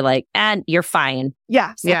people who are like, "And you're fine,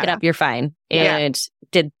 suck it up, you're fine." And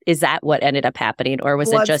is that what ended up happening, or was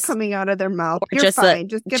Blood's it just coming out of their mouth? You're just fine.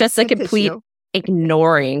 just a complete tissue.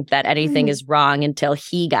 ignoring that anything is wrong until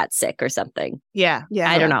he got sick or something? Yeah.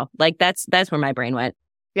 I don't know. Like that's where my brain went.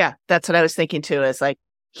 Yeah, that's what I was thinking too. Is like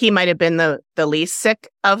he might have been the least sick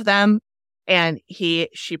of them. And she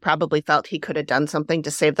probably felt he could have done something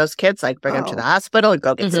to save those kids, like bring them to the hospital and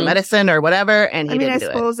go get some medicine or whatever. And he didn't do it.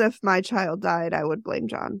 I suppose if my child died, I would blame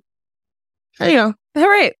John. There you go. All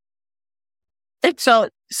right. So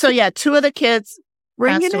yeah, two of the kids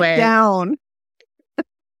passed away. Down.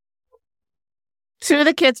 Two of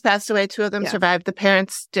the kids passed away. Two of them survived. The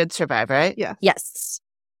parents did survive, right? Yeah. Yes.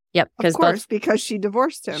 Yep. Of course, because she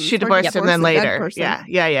divorced him. She divorced him then later.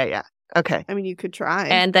 Yeah. Okay. I mean, you could try.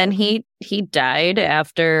 And then he died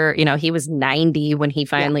after, he was 90 when he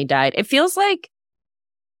finally died. It feels like,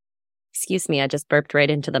 excuse me, I just burped right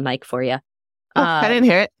into the mic for you. I didn't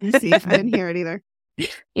hear it. See, I didn't hear it either. He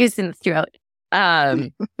was in the throat.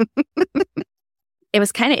 It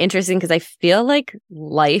was kind of interesting because I feel like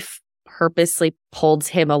life purposely pulled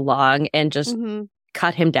him along and just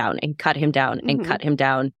cut him down and cut him down and cut him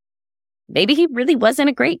down. Maybe he really wasn't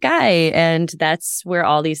a great guy. And that's where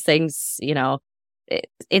all these things,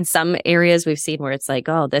 in some areas we've seen where it's like,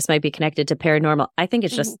 oh, this might be connected to paranormal. I think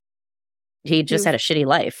it's just, he just had a shitty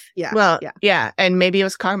life. Yeah. Well, yeah. And maybe it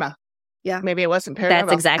was karma. Yeah. Maybe it wasn't paranormal.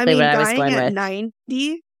 That's exactly what I was going at with.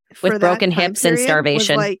 90 with broken hips and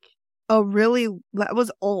starvation. That was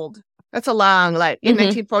old. That's a long life. In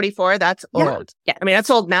 1944, that's old. Yeah. I mean, that's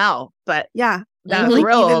old now, but that was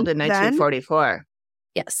real old in 1944.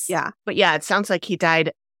 Yes. Yeah. But yeah, it sounds like he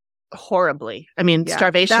died horribly. I mean,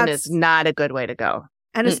 starvation is not a good way to go.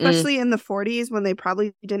 And especially in the 40s when they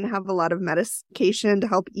probably didn't have a lot of medication to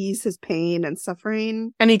help ease his pain and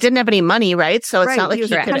suffering. And he didn't have any money, right? So it's not like he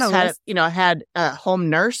could have had a home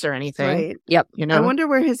nurse or anything. Right. Yep. I wonder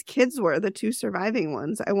where his kids were, the two surviving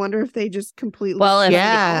ones. I wonder if they just completely... Well,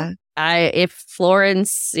 if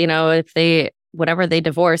Florence, whatever they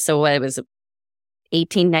divorced, so what, it was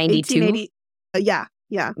 1892? Yeah.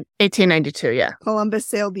 1892, yeah. Columbus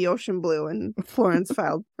sailed the ocean blue and Florence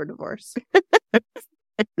filed for divorce.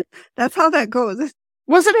 That's how that goes.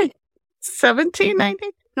 Wasn't it 1790?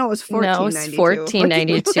 No, it was 1492. No, it was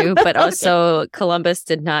 1492, but also Columbus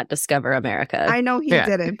did not discover America. I know he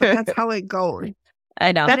didn't, but that's how it goes.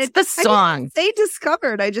 I know. That's the song. They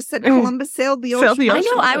discovered. I just said Columbus sailed the ocean. I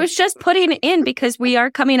know. I was just putting it in because we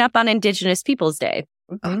are coming up on Indigenous Peoples Day.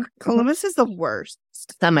 Columbus is the worst. It's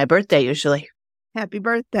on my birthday, usually. Happy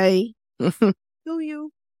birthday to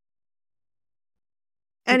you.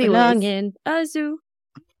 Anyway, belong in a zoo.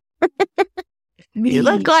 You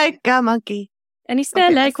look like a monkey. And you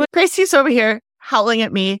smell like what? Gracie's over here howling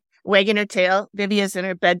at me, wagging her tail. Vivia's in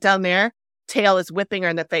her bed down there. Tail is whipping her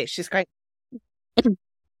in the face. She's crying.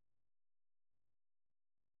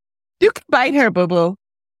 You can bite her, Boo Boo.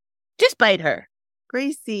 Just bite her.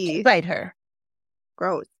 Gracie. Bite her.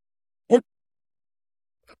 Gross.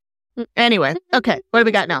 Anyway, okay. What do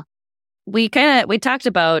we got now? We talked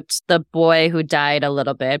about the boy who died a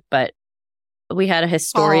little bit, but we had a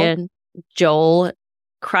historian. Joel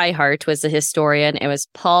Kryhart was a historian. It was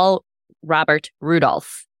Paul Robert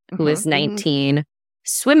Rudolph, who was 19,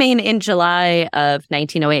 swimming in July of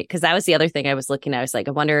 1908. Because that was the other thing I was looking at. I was like,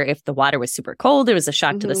 I wonder if the water was super cold. It was a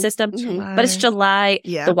shock to the system. But it's July.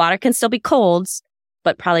 Yeah. The water can still be cold,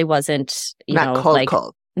 but probably wasn't,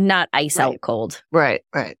 cold. not ice out cold. Right.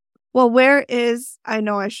 Well, where is, I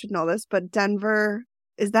know I should know this, but Denver,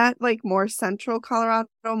 is that like more central Colorado,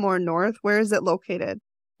 more north? Where is it located?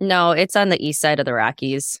 No, it's on the east side of the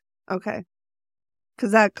Rockies. Okay.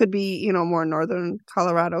 Because that could be, more northern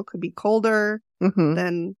Colorado could be colder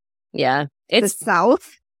than Yeah. the south.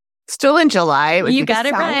 Still in July. It would You be got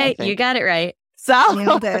it south, I right. think. You got it right. South.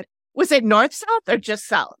 Nailed it. Was it north, south, or just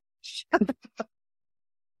south?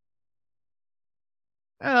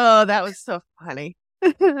 Oh, that was so funny.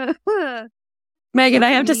 Megan, I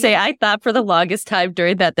have to say, I thought for the longest time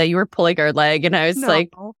during that you were pulling our leg, and I was like,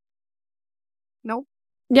 nope.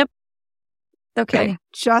 Yep. Okay.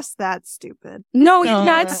 Just that stupid. No, you're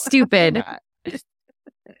not stupid. It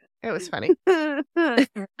was funny.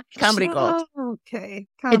 Comedy gold. Okay.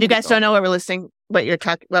 If you guys don't know what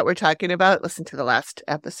we're talking about, listen to the last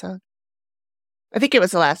episode. I think it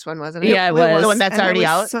was the last one, wasn't it? Yeah, it was. The one that's already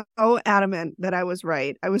out. So adamant that I was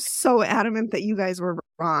right. I was so adamant that you guys were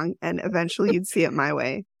wrong, and eventually you'd see it my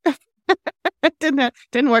way. It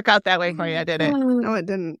didn't work out that way for you, did it? No, it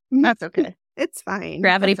didn't. That's okay. It's fine.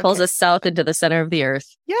 Gravity That's pulls okay. us south into the center of the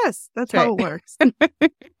earth. Yes, that's how it works.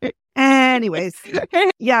 Anyways,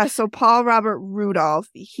 yeah, so Paul Robert Rudolph,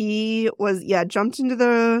 he was, jumped into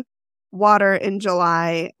the water in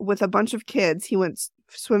July with a bunch of kids. He went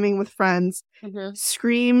swimming with friends,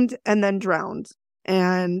 screamed, and then drowned.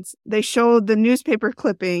 And they showed the newspaper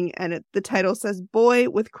clipping, and the title says, "Boy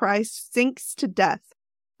with cry sinks to death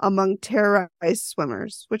among terrorized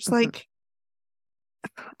swimmers," which, like,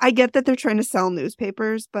 I get that they're trying to sell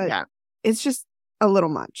newspapers, but it's just a little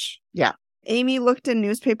much. Yeah. Amy looked in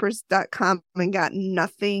newspapers.com and got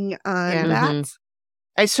nothing on that.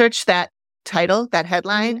 I searched that title, that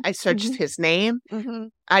headline. I searched his name.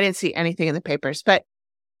 I didn't see anything in the papers, but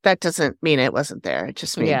that doesn't mean it wasn't there. It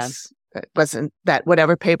just means it wasn't that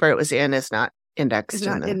whatever paper it was in is not indexed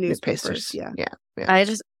in the newspapers. Yeah.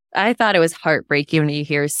 I thought it was heartbreaking when you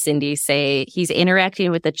hear Cindy say he's interacting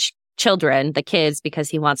with the children, the kids, because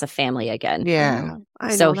he wants a family again. Yeah. I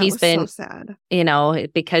know, so that he's was been, so sad.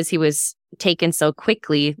 Because he was taken so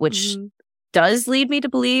quickly, which does lead me to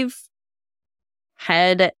believe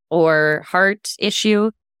head or heart issue.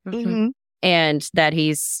 And that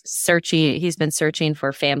he's been searching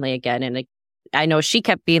for family again. And I know she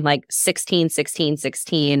kept being like 16.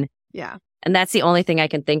 Yeah. And that's the only thing I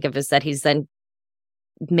can think of is that he's then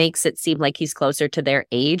makes it seem like he's closer to their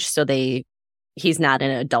age. So he's not an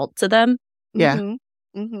adult to them. Yeah.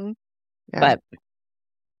 But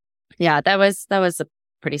yeah, that was a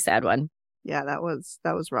pretty sad one. Yeah, that was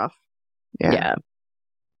rough. Yeah.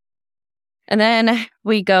 And then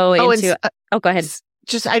we go into, go ahead.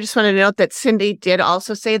 I just want to note that Cindy did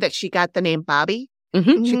also say that she got the name Bobby.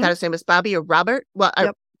 She thought his name was Bobby or Robert. Well,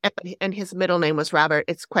 and his middle name was Robert.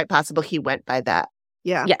 It's quite possible he went by that.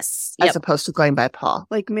 Yeah. Yes. As opposed to going by Paul.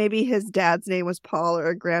 Like maybe his dad's name was Paul or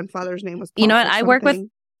a grandfather's name was Paul. You know what? I work with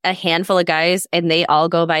a handful of guys and they all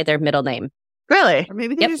go by their middle name. Really? Or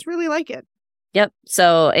maybe they just really like it. Yep.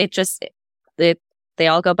 So they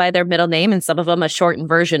all go by their middle name and some of them a shortened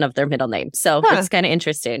version of their middle name. So it's kind of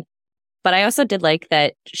interesting. But I also did like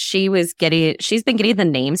that she's been getting the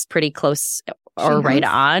names pretty close or right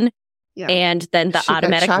on. Yeah. And then the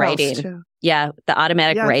automatic writing. Too. Yeah. The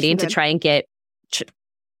automatic writing to try and get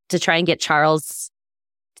Charles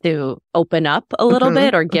to open up a little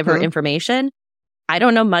bit or give her information. I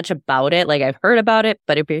don't know much about it. Like I've heard about it,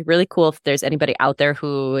 but it'd be really cool if there's anybody out there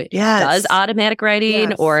who does automatic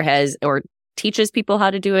writing or teaches people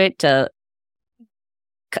how to do it, to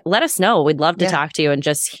let us know. We'd love to talk to you and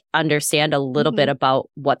just understand a little bit about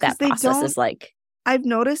what that process is like. I've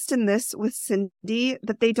noticed in this with Cindy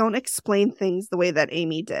that they don't explain things the way that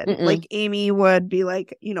Amy did. Like Amy would be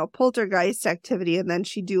like, poltergeist activity, and then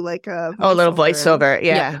she'd do like a little voiceover.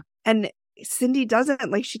 Yeah. And Cindy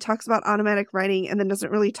doesn't. Like she talks about automatic writing and then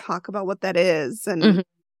doesn't really talk about what that is. And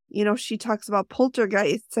she talks about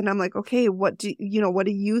poltergeists, and I'm like, okay, what do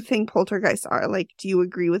you think poltergeists are? Like, do you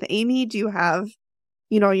agree with Amy? Do you have,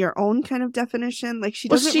 your own kind of definition? Like she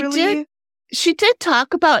doesn't She did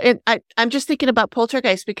talk about it. I'm just thinking about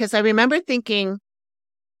poltergeist because I remember thinking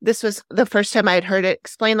this was the first time I had heard it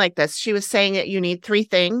explained like this. She was saying that you need 3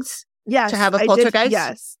 things Yes, to have a I did- poltergeist.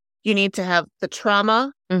 Yes. You need to have the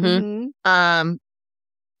trauma. Mm-hmm. Mhm.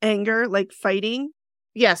 Anger, like fighting.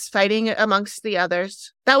 Yes, fighting amongst the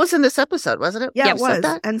others. That was in this episode, wasn't it? Yeah, Yep, it You said was.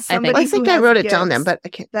 that? And think- somebody I think who I has wrote it down then, gifts but I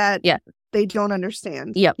can't. that Yeah. they don't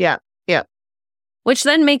understand. Yep. Yeah. Which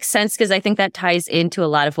then makes sense because I think that ties into a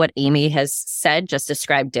lot of what Amy has said, just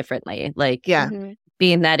described differently. Like, Yeah. Mhm.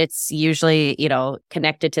 being that it's usually,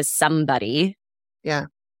 connected to somebody Yeah.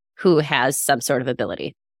 who has some sort of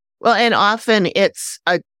ability. Well, and often it's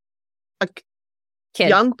a Kid.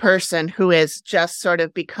 young person who is just sort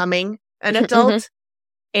of becoming an adult.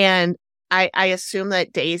 And I assume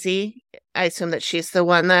that Daisy, she's the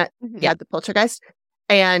one that Mhm. had the poltergeist.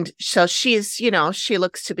 And so she's, she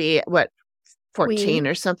looks to be, 14 Tween.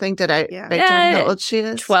 or something? Did I Yeah. write down how Yeah, old she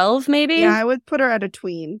is? 12, maybe? Yeah, I would put her at a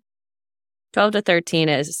tween. 12 to 13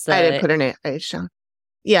 is I didn't put her age down.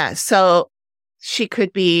 Yeah. So she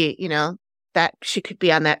could be, that she could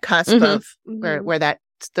be on that cusp Mhm. of Mhm. where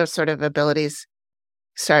those sort of abilities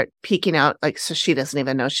start peeking out, like, so she doesn't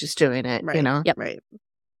even know she's doing it, Right. Yep. Right.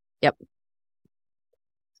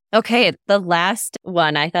 Okay, the last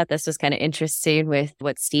one, I thought this was kind of interesting with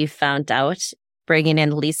what Steve found out, bringing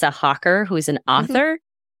in Lisa Hawker, who's an author.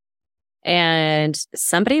 And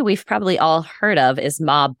somebody we've probably all heard of is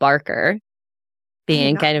Ma Barker,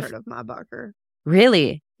 being kind of, heard of Ma Barker.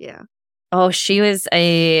 really? Yeah. Oh, she was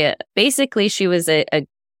a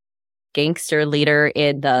gangster leader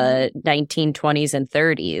in the 1920s and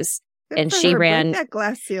 30s. Good And for she her. Break ran- that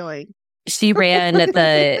glass ceiling. She ran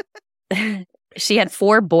she had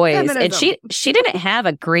 4 boys, and Feminism. she didn't have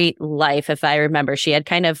a great life, if I remember. She had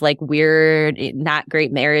kind of like weird, not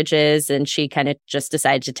great marriages, and she kind of just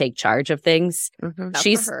decided to take charge of things. Mhm. Good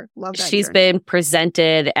She's for her. Love that. she's been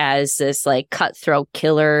presented as this like cutthroat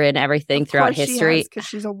killer and everything throughout history. because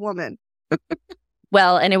she's a woman.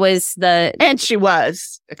 Well, and it was And she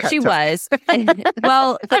was. she was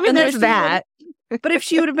well. I mean, And there's if she that. But if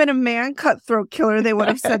she would have been a man cutthroat killer, they would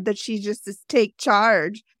have said that she just is take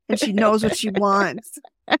charge and she knows what she wants.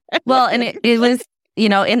 Well, and it was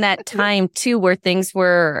in that time too, where things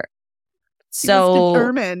were She was so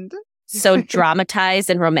determined. so dramatized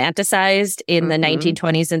and romanticized in the Mhm.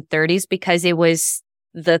 1920s and 30s because it was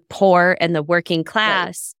the poor and the working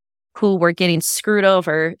class who were getting screwed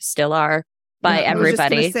over, still are, by I was just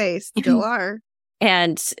gonna everybody. say, still are.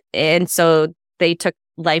 And so they took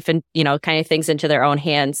life and, kind of things into their own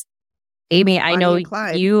hands. Amy, I Bonnie know and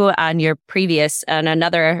Clyde. you on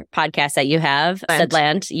another podcast that you have, Land.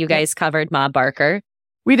 Sedland, you guys covered Ma Barker.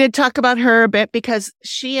 We did talk about her a bit because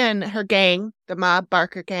she and her gang, the Ma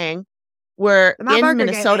Barker gang, were The Ma in Barker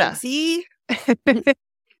Minnesota. gang. See?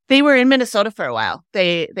 They were in Minnesota for a while.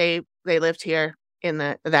 They lived here in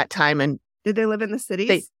that time and Did they live in the cities?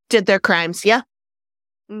 they did their crimes. Yeah.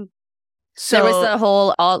 Mm. So There was the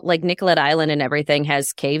whole, like Nicollet Island and everything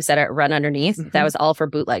has caves that are run underneath. Mhm. That was all for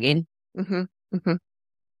bootlegging. Mhm, mhm.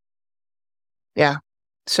 Yeah.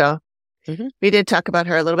 So Mhm. we did talk about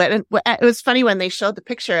her a little bit. And it was funny when they showed the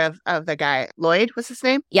picture of the guy, Lloyd was his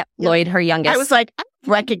name. Yep, Lloyd, her youngest. I was like, I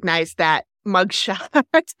recognize that mugshot.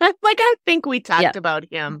 I think we talked about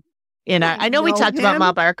him. I know we Know talked about him?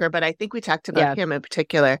 Ma Barker, but I think we talked about him in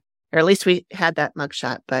particular. Or at least we had that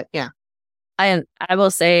mugshot. But yeah. I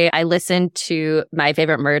will say I listened to My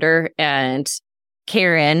Favorite Murder, and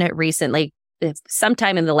Karen recently,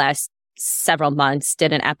 sometime in the last several months,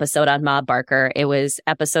 did an episode on Ma Barker. It was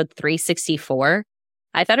episode 364.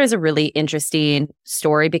 I thought it was a really interesting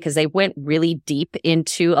story because they went really deep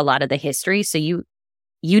into a lot of the history. So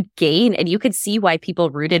you'd gain and you could see why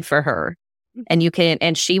people rooted for her.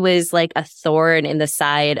 And she was like a thorn in the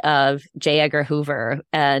side of J. Edgar Hoover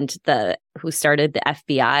and who started the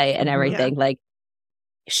FBI and everything. Like,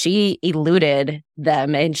 she eluded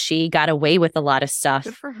them and she got away with a lot of stuff.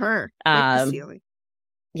 Good for her. Break the ceiling.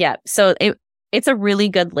 Yeah. So it's a really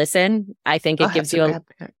good listen. I think it gives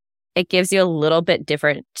you a little bit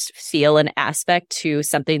different feel and aspect to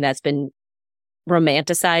something that's been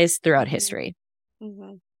romanticized throughout history.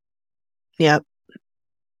 Mm-hmm. Yep.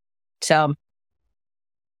 So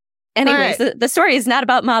anyways, the story is not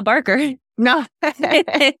about Ma Barker. No.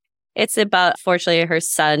 It's about, fortunately, her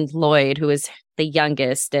son, Lloyd, who is the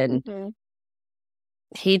youngest. And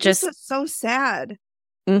he This just... is so sad.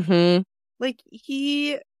 Mm-hmm. Like,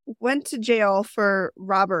 he went to jail for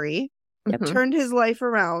robbery, Mhm. turned his life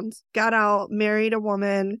around, got out, married a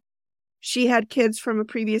woman. She had kids from a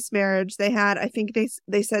previous marriage. They had, I think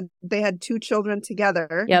they said they had 2 children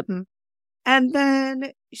together. Yep. Mhm. And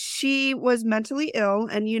then she was mentally ill.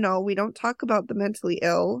 And, we don't talk about the mentally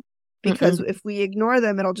ill because if we ignore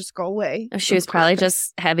them, it'll just go away. She was probably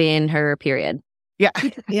just having her period. Yeah.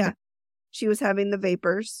 Yeah. She was having the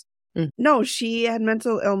vapors. No, she had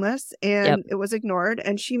mental illness and it was ignored,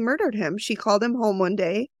 and she murdered him. She called him home one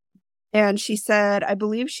day and I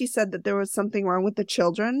believe she said that there was something wrong with the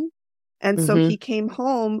children. And so he came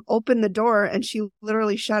home, opened the door, and she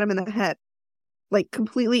literally shot him in the head, like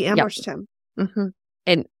completely ambushed him.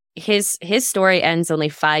 And his story ends only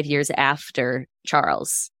 5 years after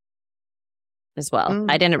Charles as well.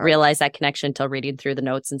 I didn't realize that connection until reading through the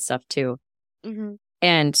notes and stuff too.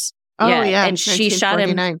 And and she shot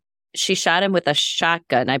him. She shot him with a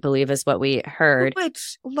shotgun, I believe, is what we heard.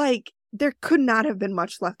 Which, like, there could not have been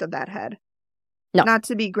much left of that head. No, not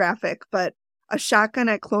to be graphic, but a shotgun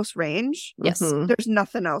at close range. Yes, there's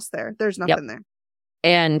nothing else there. There's nothing there.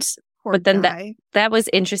 And but then that was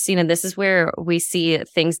interesting, and this is where we see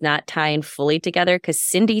things not tying fully together, because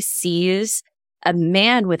Cindy sees a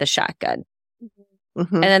man with a shotgun,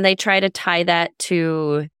 and then they try to tie that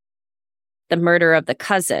to the murder of the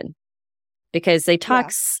cousin, because they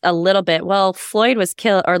talk a little bit. Well, Lloyd was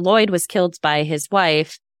killed by his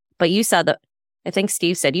wife, but you saw I think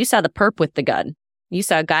Steve said you saw the perp with the gun. You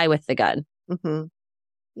saw a guy with the gun.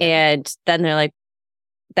 And then they're like,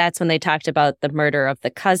 that's when they talked about the murder of the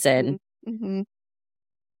cousin.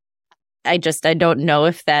 I don't know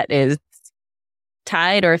if that is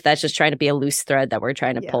tied or if that's just trying to be a loose thread that we're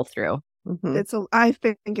trying to pull through. I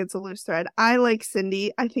think it's a loose thread. I like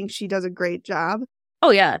Cindy. I think she does a great job. Oh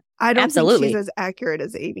yeah, I don't think she's as accurate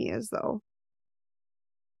as Amy is, though.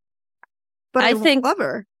 But I love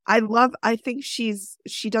her. I think she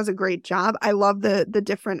does a great job. I love the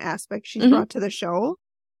different aspects she's brought to the show.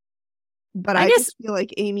 But I just feel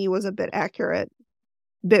like Amy was a bit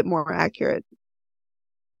more accurate.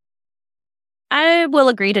 I will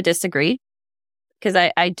agree to disagree, because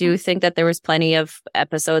I do think that there was plenty of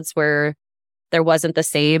episodes where there wasn't the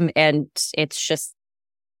same, and it's just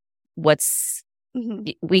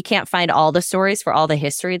we can't find all the stories for all the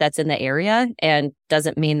history that's in the area, and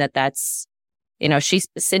doesn't mean that that's,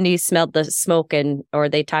 Cindy smelled the smoke or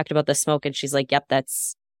they talked about the smoke, and she's like, yep,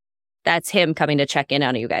 that's him coming to check in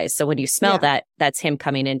on you guys. So when you smell that, that's him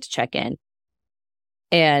coming in to check in.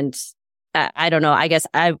 And I don't know. I guess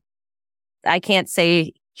I can't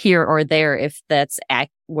say here or there if that's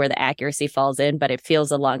where the accuracy falls in, but it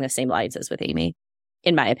feels along the same lines as with Amy,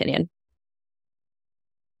 in my opinion.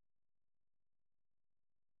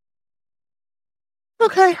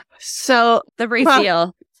 Okay. So the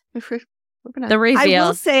reveal. The reveal. I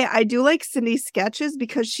will say I do like Cindy's sketches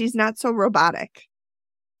because she's not so robotic.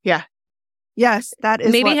 Yeah. Yes, that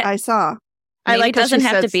is what I saw. I like it doesn't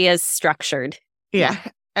have to be as structured. Yeah.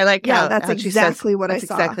 I like how that's how exactly what I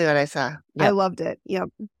saw. Exactly what I saw. Yep. I loved it. Yep.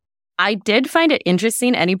 I did find it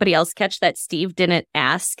interesting. Anybody else catch that Steve didn't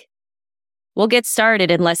ask? We'll get started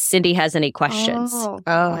unless Cindy has any questions. Oh,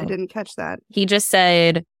 I didn't catch that. He just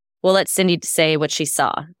said, we'll let Cindy say what she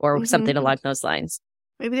saw or something along those lines.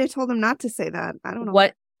 Maybe they told him not to say that. I don't know.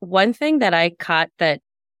 One thing that I caught that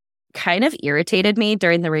kind of irritated me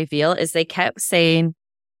during the reveal is they kept saying,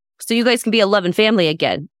 so you guys can be a loving family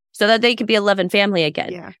again. So that they can be a loving family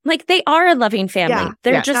again. Yeah. Like, they are a loving family. Yeah.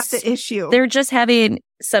 They're just not the issue. They're just having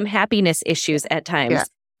some happiness issues at times. Yeah.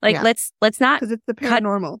 Like, let's not, because it's the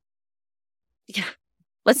paranormal.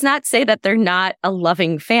 Let's not say that they're not a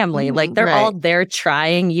loving family. Like, they're all there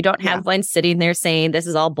trying. You don't have one sitting there saying, this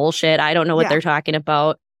is all bullshit, I don't know what they're talking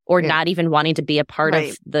about, or not even wanting to be a part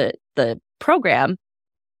of the program.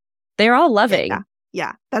 They're all loving.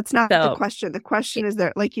 Yeah. That's not the question. The question is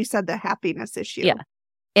there, like you said, the happiness issue. Yeah.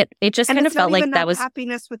 It just kind of felt like that was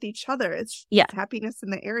happiness with each other. It's happiness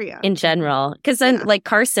in the area in general. Because then, like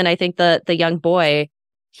Carson, I think the young boy,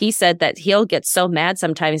 he said that he'll get so mad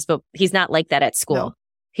sometimes, but he's not like that at school. No.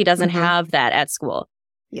 He doesn't have that at school.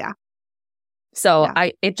 Yeah. So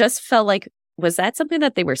it just felt like, was that something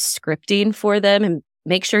that they were scripting for them? And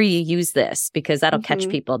make sure you use this because that'll catch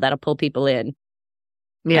people. That'll pull people in.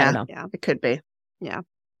 Yeah. I don't know. Yeah. It could be. Yeah.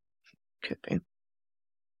 Could be.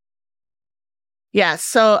 Yeah,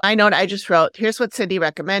 so I just wrote, here's what Cindy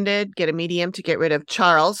recommended. Get a medium to get rid of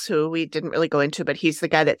Charles, who we didn't really go into, but he's the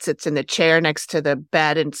guy that sits in the chair next to the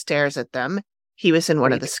bed and stares at them. He was in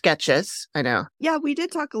one of the sketches. I know. Yeah, we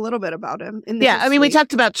did talk a little bit about him. I mean, we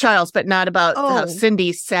talked about Charles, but not about how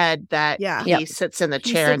Cindy said that he sits in the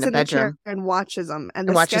chair in the bedroom. And watches them.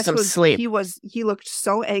 And watches them sleep. He looked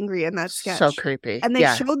so angry in that sketch. So creepy. And they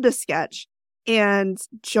showed the sketch. And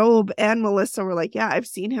Job and Melissa were like, yeah, I've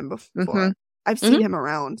seen him before. I've seen him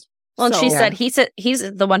around. Well, and she said he's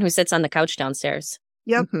the one who sits on the couch downstairs.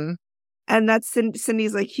 Yep. And that's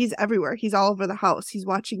Cindy's like, he's everywhere. He's all over the house. He's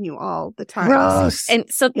watching you all the time. Gross. And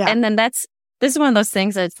so, and then this is one of those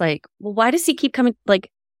things that's like, well, why does he keep coming? Like,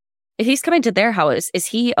 if he's coming to their house, is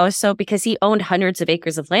he also, because he owned hundreds of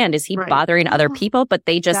acres of land, is he bothering other people? But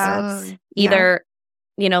they just either,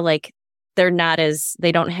 you know, like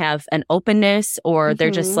they don't have an openness, or they're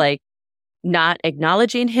just like not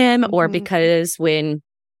acknowledging him, or because when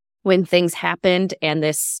things happened and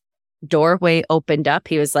this doorway opened up,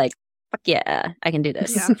 he was like, fuck yeah, I can do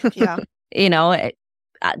this. Yeah. You know,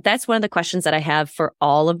 that's one of the questions that I have for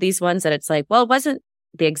all of these ones, that it's like, well, it wasn't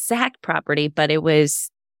the exact property, but it was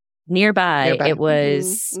nearby. It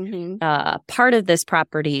was part of this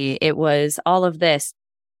property. It was all of this,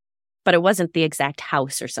 but it wasn't the exact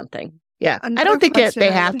house or something. Yeah. I don't think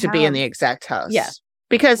they have to be in the exact house. Yeah.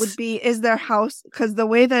 Because is their house, because the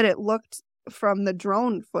way that it looked from the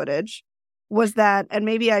drone footage was that, and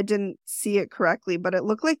maybe I didn't see it correctly, but it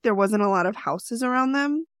looked like there wasn't a lot of houses around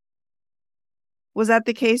them. Was that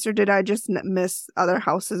the case, or did I just miss other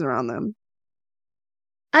houses around them?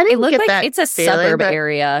 I didn't look get like that it's a feeling, suburb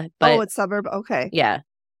area. But, it's suburb. Okay. Yeah.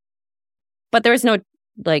 But there was no,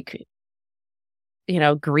 like, you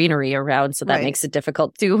know, greenery around. So that makes it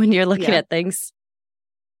difficult too when you're looking at things.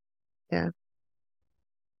 Yeah.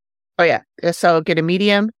 Oh, yeah. So get a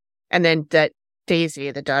medium, and then that Daisy,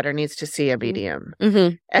 the daughter, needs to see a medium.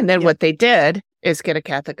 Mm-hmm. And then what they did is get a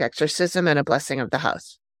Catholic exorcism and a blessing of the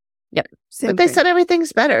house. Yep. But they said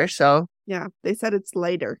everything's better, so. Yeah, they said it's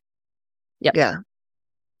later. Yep. Yeah.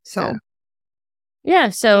 So. Yeah,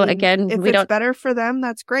 so again, if it's better for them,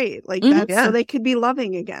 that's great. Like, so they could be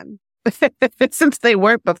loving again. Since they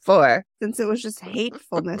weren't before. Since it was just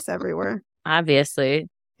hatefulness everywhere. Obviously.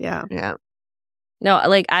 Yeah. Yeah. No,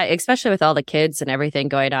 like, especially with all the kids and everything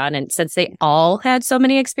going on, and since they all had so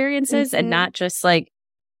many experiences and not just like,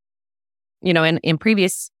 you know, in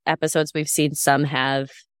previous episodes, we've seen some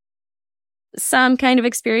have some kind of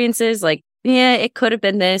experiences, like, yeah, it could have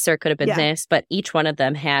been this or it could have been this, but each one of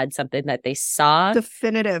them had something that they saw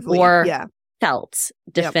definitively or felt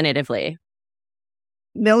definitively.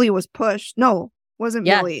 Millie was pushed. No, wasn't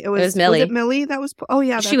Millie. It was Millie. Was it Millie that was?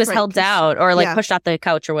 She was held out or like pushed off the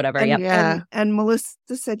couch or whatever. And Melissa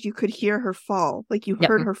said you could hear her fall, like you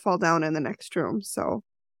heard her fall down in the next room. So,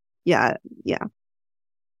 yeah.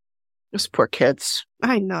 Those poor kids.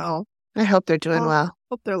 I know. I hope they're doing well.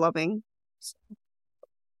 Hope they're loving.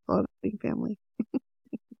 Loving family.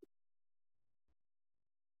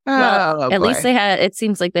 At least they had. It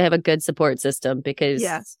seems like they have a good support system because,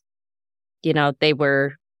 you know, they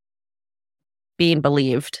were being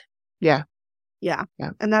believed. Yeah.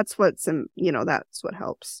 And that's what's, that's what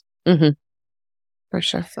helps. Mm-hmm. For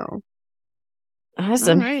sure. So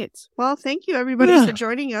awesome. All right. Well, thank you everybody for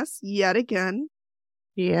joining us yet again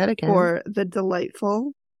for the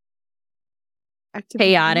delightful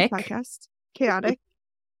chaotic podcast. Chaotic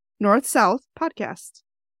North-South podcast.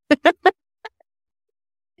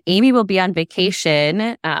 Amy will be on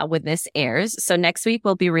vacation when this airs. So next week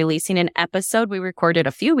we'll be releasing an episode we recorded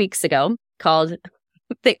a few weeks ago called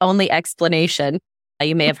The Only Explanation.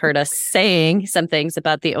 You may have heard us saying some things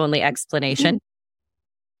about The Only Explanation,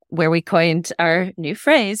 where we coined our new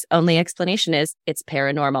phrase, only explanation is it's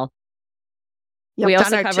paranormal. Yep, we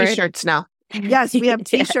also covered t-shirts now. Yes, we have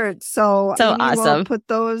t-shirts. So Amy awesome. Will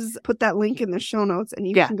put that link in the show notes and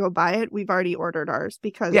you can go buy it. We've already ordered ours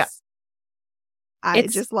because I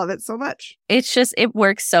just love it so much. It's just, it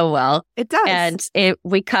works so well. It does. And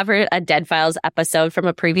we covered a Dead Files episode from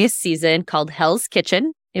a previous season called Hell's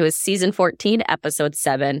Kitchen. It was season 14, episode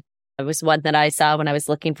 7. It was one that I saw when I was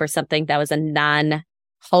looking for something that was a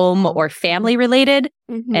non-home or family related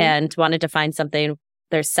and wanted to find something.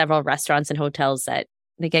 There's several restaurants and hotels that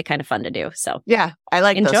they get kind of fun to do. So yeah, I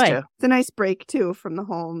like enjoy. Those too. It's a nice break too from the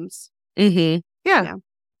homes. Mm-hmm. Yeah.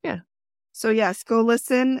 So yes, go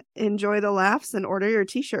listen, enjoy the laughs, and order your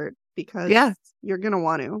t-shirt because you're going to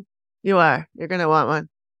want to. You are. You're going to want one.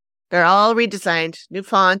 They're all redesigned. New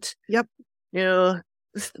font. Yep.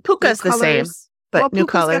 Puka's the same, but new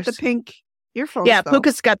colors. Got the pink earphones. Yeah,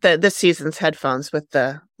 Puka's got this season's headphones with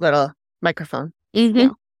the little microphone. Mm-hmm. Yeah.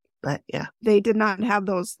 But they did not have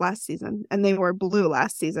those last season, and they were blue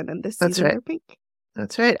last season, and this season they're pink.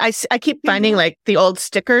 That's right. I keep finding like the old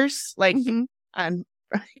stickers, like on.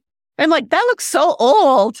 I'm like, that looks so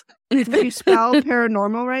old. Did you spell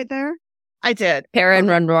paranormal right there? I did.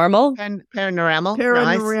 Paranormal? Paranormal. Paranormal. No,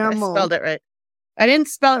 I spelled it right. I didn't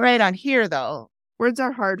spell it right on here, though. Words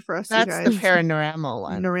are hard for us, That's you guys. the paranormal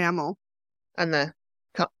one. Paranormal. On the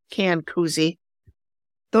can koozie.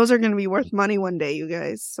 Those are going to be worth money one day, you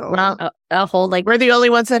guys. So a whole, like... We're the only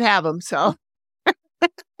ones that have them, so...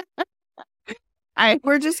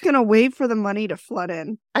 We're just going to wait for the money to flood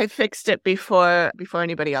in. I fixed it before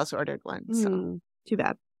anybody else ordered one. So too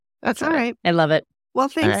bad. That's all right. I love it. Well,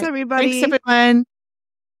 thanks, everybody. Thanks, everyone.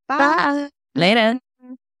 Bye. Later.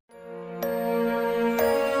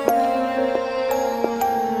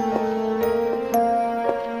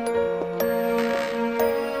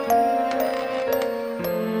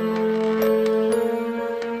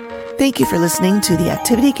 Thank you for listening to the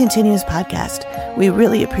Activity Continues podcast. We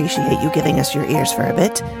really appreciate you giving us your ears for a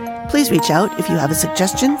bit. Please reach out if you have a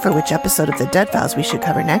suggestion for which episode of The Dead Files we should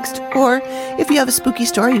cover next, or if you have a spooky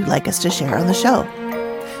story you'd like us to share on the show.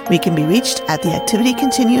 We can be reached at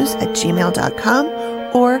theactivitycontinues@gmail.com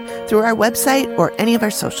or through our website or any of our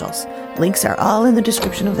socials. Links are all in the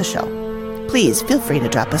description of the show. Please feel free to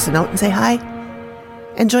drop us a note and say hi.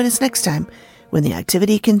 And join us next time when The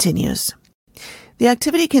Activity Continues. The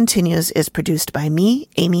Activity Continues is produced by me,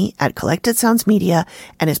 Amy, at Collected Sounds Media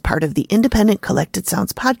and is part of the independent Collected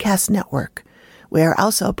Sounds podcast network. We are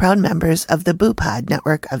also proud members of the Boo Pod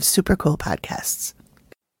network of super cool podcasts.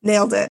 Nailed it.